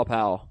Jackson or Bilal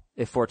Powell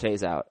if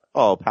Forte's out?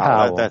 Oh,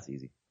 Powell. That's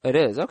easy. It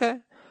is, okay.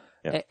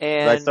 Yeah.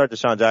 And I'd start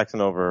Deshaun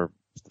Jackson over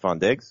Stephon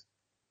Diggs.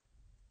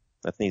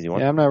 That's an easy one.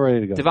 Yeah, I'm not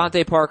ready to go.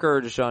 Devontae Parker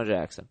or Deshaun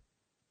Jackson?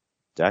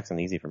 Jackson,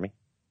 easy for me.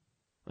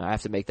 I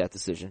have to make that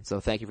decision, so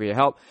thank you for your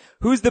help.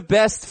 Who's the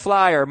best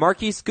flyer?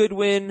 Marquise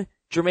Goodwin,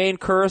 Jermaine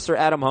Kearse, or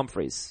Adam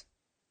Humphries?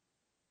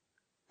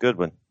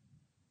 Goodwin.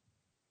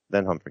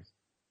 Then Humphries.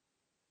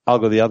 I'll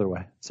go the other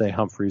way. Say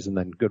Humphries and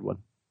then Goodwin.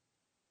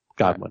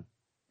 Godwin.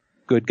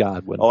 Good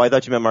Godwin. Oh, I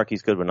thought you meant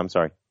Marquise Goodwin. I'm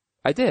sorry.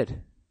 I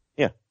did.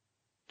 Yeah.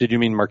 Did you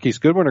mean Marquise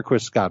Goodwin or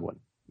Chris Godwin?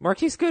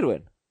 Marquise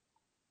Goodwin.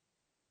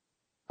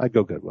 I'd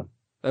go Goodwin.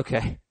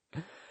 Okay.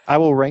 I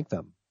will rank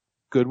them.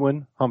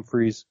 Goodwin,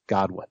 Humphries,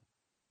 Godwin.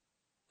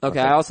 Okay,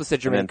 I also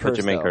said Jermaine Kearse.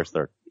 Put Jermaine Kearse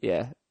third.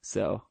 Yeah,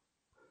 so.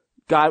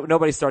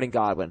 Nobody's starting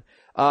Godwin.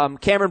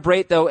 Cameron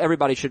Brate, though,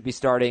 everybody should be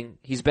starting.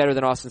 He's better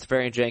than Austin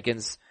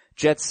Seferian-Jenkins.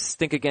 Jets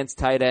stink against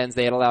tight ends.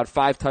 They had allowed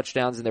 5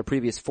 touchdowns in their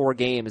previous 4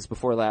 games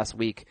before last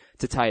week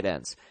to tight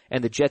ends.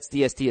 And the Jets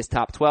DST is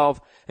top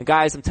 12. And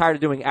guys, I'm tired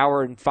of doing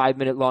hour and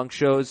 5-minute long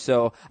shows,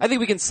 so I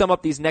think we can sum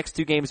up these next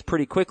 2 games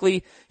pretty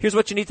quickly. Here's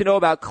what you need to know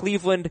about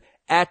Cleveland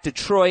at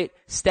Detroit.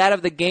 Stat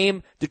of the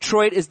game,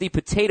 Detroit is the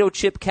potato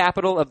chip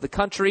capital of the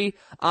country.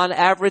 On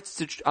average,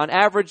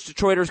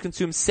 Detroiters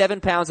consume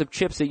 7 pounds of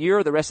chips a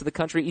year. The rest of the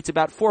country eats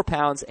about 4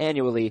 pounds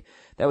annually.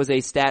 That was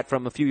a stat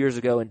from a few years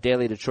ago in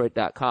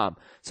dailydetroit.com.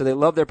 So they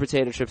love their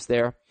potato chips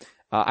there.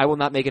 I will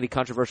not make any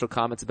controversial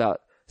comments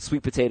about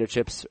sweet potato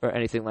chips or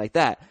anything like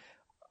that.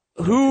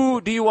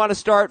 Who do you want to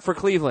start for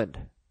Cleveland?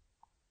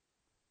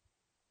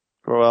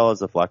 Crowell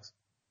is a flex.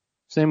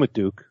 Same with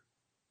Duke.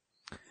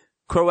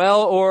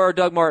 Crowell or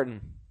Doug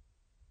Martin?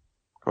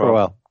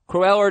 Crowell.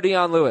 Crowell or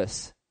Deion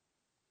Lewis?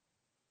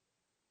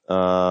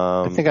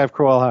 I think I have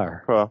Crowell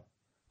higher.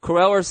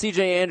 Crowell or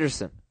CJ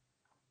Anderson?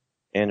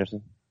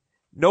 Anderson.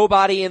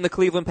 Nobody in the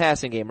Cleveland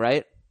passing game,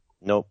 right?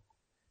 Nope.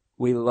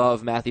 We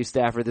love Matthew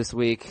Stafford this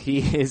week. He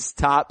is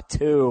top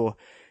 2.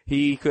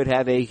 He could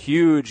have a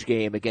huge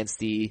game against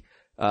the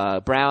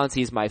Browns.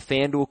 He's my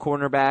FanDuel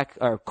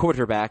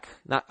quarterback.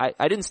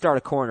 I didn't start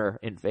a corner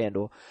in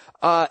FanDuel.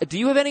 Do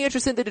you have any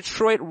interest in the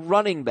Detroit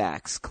running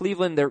backs?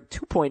 Cleveland, they're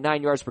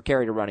 2.9 yards per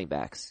carry to running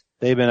backs.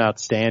 They've been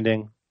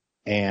outstanding,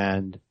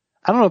 and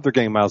I don't know if they're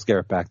getting Myles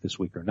Garrett back this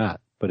week or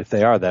not, but if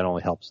they are, that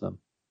only helps them.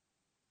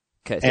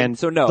 Okay,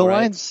 so no, the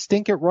right? Lions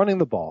stink at running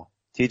the ball.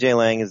 TJ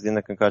Lang is in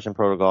the concussion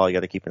protocol. You got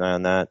to keep an eye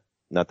on that.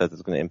 Not that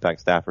it's going to impact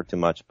Stafford too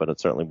much, but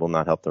it certainly will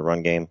not help the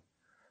run game.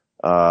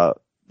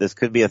 This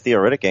could be a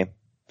theoretic game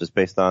just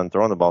based on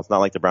throwing the ball. It's not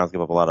like the Browns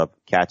give up a lot of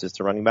catches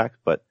to running backs,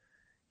 but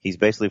he's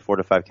basically 4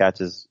 to 5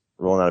 catches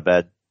rolling out of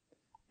bed.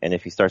 And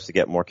if he starts to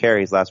get more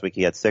carries, last week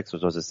he had 6,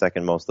 which was his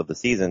second most of the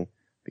season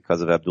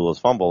because of Abdullah's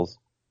fumbles.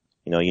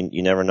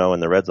 You never know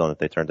in the red zone if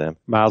they turn to him.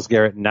 Myles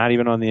Garrett, not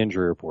even on the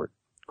injury report.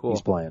 Cool.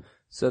 He's playing.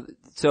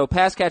 So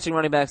pass catching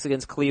running backs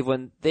against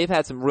Cleveland, they've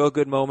had some real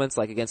good moments,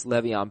 like against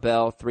Le'Veon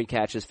Bell, 3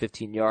 catches,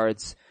 15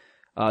 yards.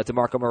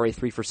 DeMarco Murray,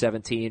 3 for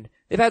 17.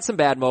 They've had some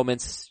bad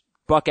moments.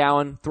 Buck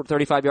Allen,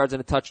 35 yards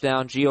and a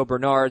touchdown. Gio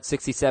Bernard,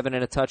 67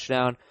 and a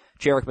touchdown.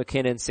 Jerick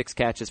McKinnon, 6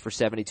 catches for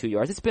 72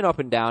 yards. It's been up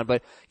and down,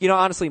 but,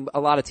 honestly, a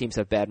lot of teams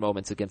have bad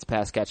moments against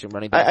pass catching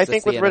running backs. I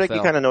think with Riddick,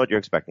 you kind of know what you're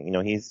expecting.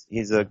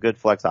 He's a good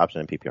flex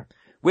option in PPR.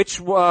 Which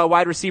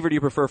wide receiver do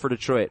you prefer for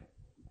Detroit?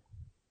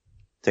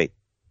 Tate.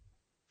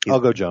 I'll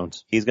go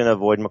Jones. He's going to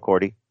avoid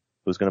McCourty,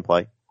 who's going to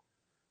play.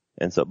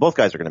 And so both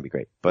guys are going to be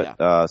great.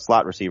 But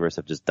slot receivers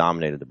have just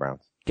dominated the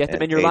Browns. Get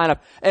them in your lineup.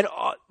 And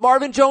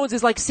Marvin Jones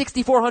is like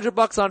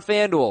 $6,400 on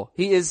FanDuel.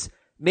 He is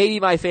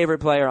maybe my favorite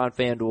player on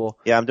FanDuel.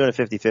 Yeah, I'm doing a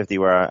 50-50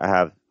 where I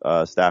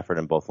have Stafford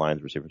and both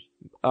Lions receivers.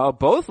 Oh,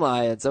 both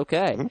Lions.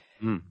 Okay.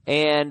 Mm-hmm.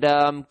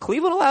 And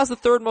Cleveland allows the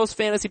 3rd most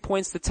fantasy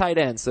points to tight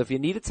end. So if you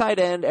need a tight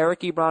end,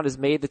 Eric Ebron has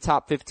made the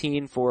top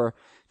 15 for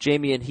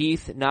Jamie and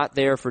Heath, not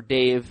there for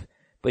Dave.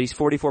 but he's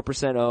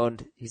 44%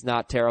 owned. He's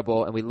not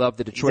terrible, and we love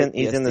the Detroit.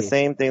 He's in the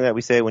same thing that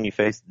we say when you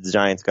face the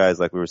Giants guys,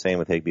 like we were saying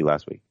with Higbee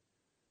last week.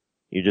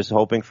 You're just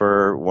hoping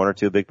for one or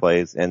two big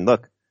plays. And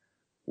look,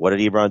 what did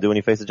Ebron do when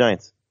he faced the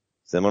Giants?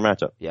 Similar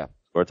matchup. Yeah.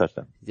 Score a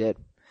touchdown. He did.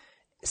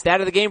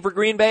 Stat of the game for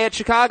Green Bay at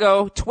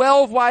Chicago.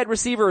 12 wide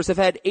receivers have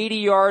had 80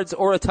 yards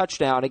or a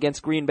touchdown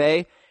against Green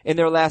Bay in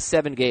their last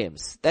 7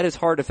 games. That is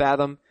hard to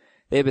fathom.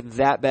 They've been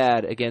that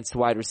bad against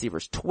wide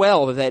receivers.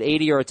 12 have had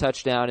 80 or a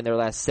touchdown in their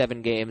last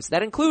 7 games.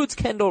 That includes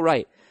Kendall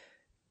Wright.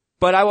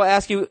 But I will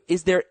ask you,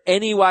 is there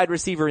any wide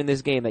receiver in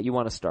this game that you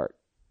want to start?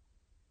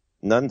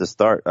 None to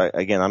start.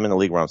 Again, I'm in a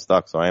league where I'm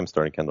stuck, so I am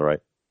starting Kendall Wright.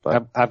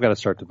 But I've got to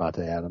start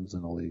Devontae Adams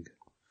in the league.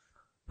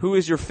 Who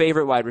is your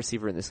favorite wide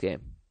receiver in this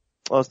game?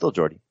 Well, it's still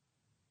Jordy.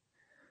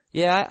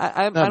 Yeah,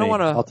 I don't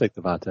want to. I'll take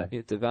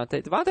Devontae.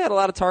 Devontae had a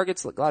lot of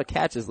targets, a lot of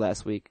catches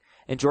last week,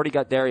 and Jordy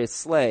got Darius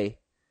Slay.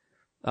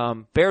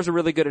 Bears are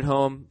really good at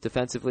home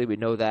defensively. We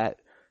know that.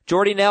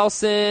 Jordy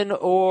Nelson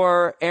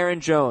or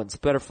Aaron Jones,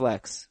 better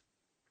flex.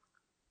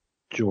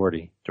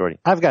 Jordy.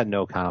 I've got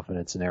no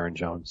confidence in Aaron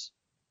Jones.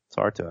 It's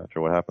hard to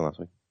after what happened last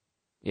week.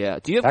 Yeah.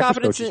 Do you have Packers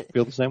confidence in?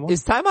 Feel the same way?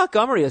 Is Ty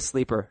Montgomery a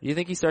sleeper? Do you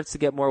think he starts to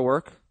get more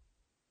work?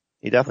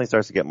 He definitely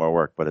starts to get more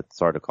work, but it's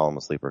hard to call him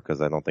a sleeper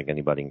because I don't think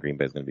anybody in Green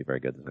Bay is going to be very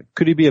good this week.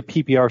 Could he be a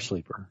PPR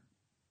sleeper?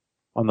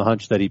 On the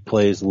hunch that he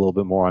plays a little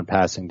bit more on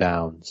passing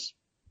downs,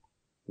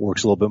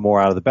 works a little bit more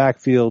out of the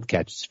backfield,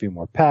 catches a few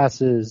more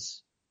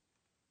passes,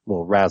 a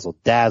little razzle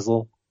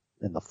dazzle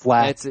in the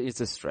flat. It's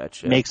a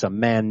stretch. Yeah. Makes a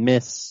man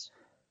miss.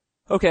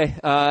 Okay,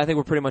 I think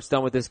we're pretty much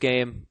done with this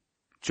game.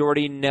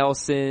 Jordy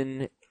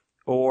Nelson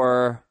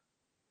or,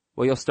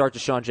 well, you'll start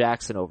Deshaun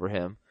Jackson over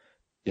him.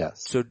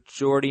 Yes. So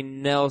Jordy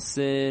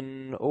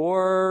Nelson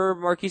or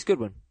Marquise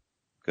Goodwin.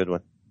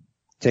 Goodwin.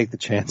 Take the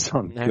chance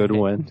on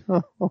Goodwin.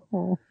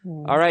 All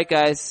right,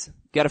 guys.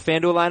 Got a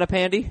FanDuel lineup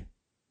handy?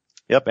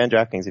 Yep, and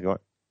DraftKings if you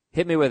want.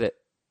 Hit me with it.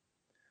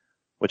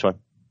 Which one?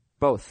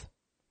 Both.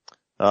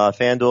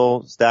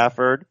 FanDuel,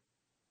 Stafford,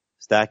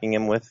 stacking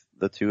him with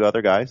the 2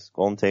 other guys,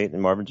 Golden Tate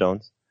and Marvin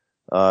Jones.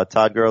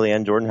 Todd Gurley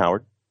and Jordan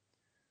Howard.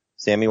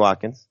 Sammy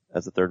Watkins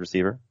as the 3rd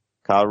receiver.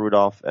 Kyle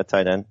Rudolph at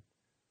tight end.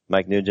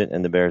 Mike Nugent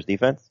and the Bears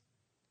defense.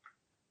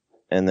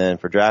 And then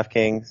for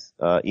DraftKings,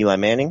 Eli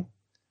Manning,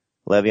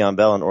 Le'Veon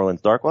Bell and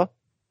Orleans Darkwa.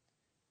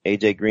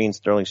 AJ Green,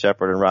 Sterling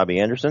Shepard and Robbie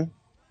Anderson.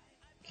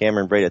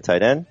 Cameron Brate at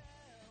tight end.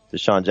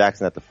 Deshaun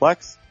Jackson at the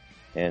flex.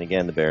 And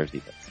again, the Bears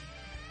defense.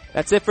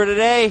 That's it for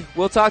today.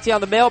 We'll talk to you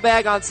on the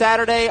mailbag on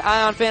Saturday,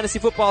 Ion Fantasy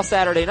Football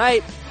Saturday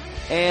night,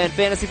 and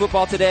Fantasy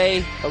Football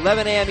Today,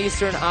 11 a.m.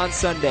 Eastern on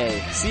Sunday.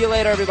 See you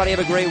later, everybody. Have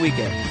a great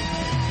weekend.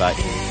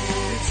 Bye.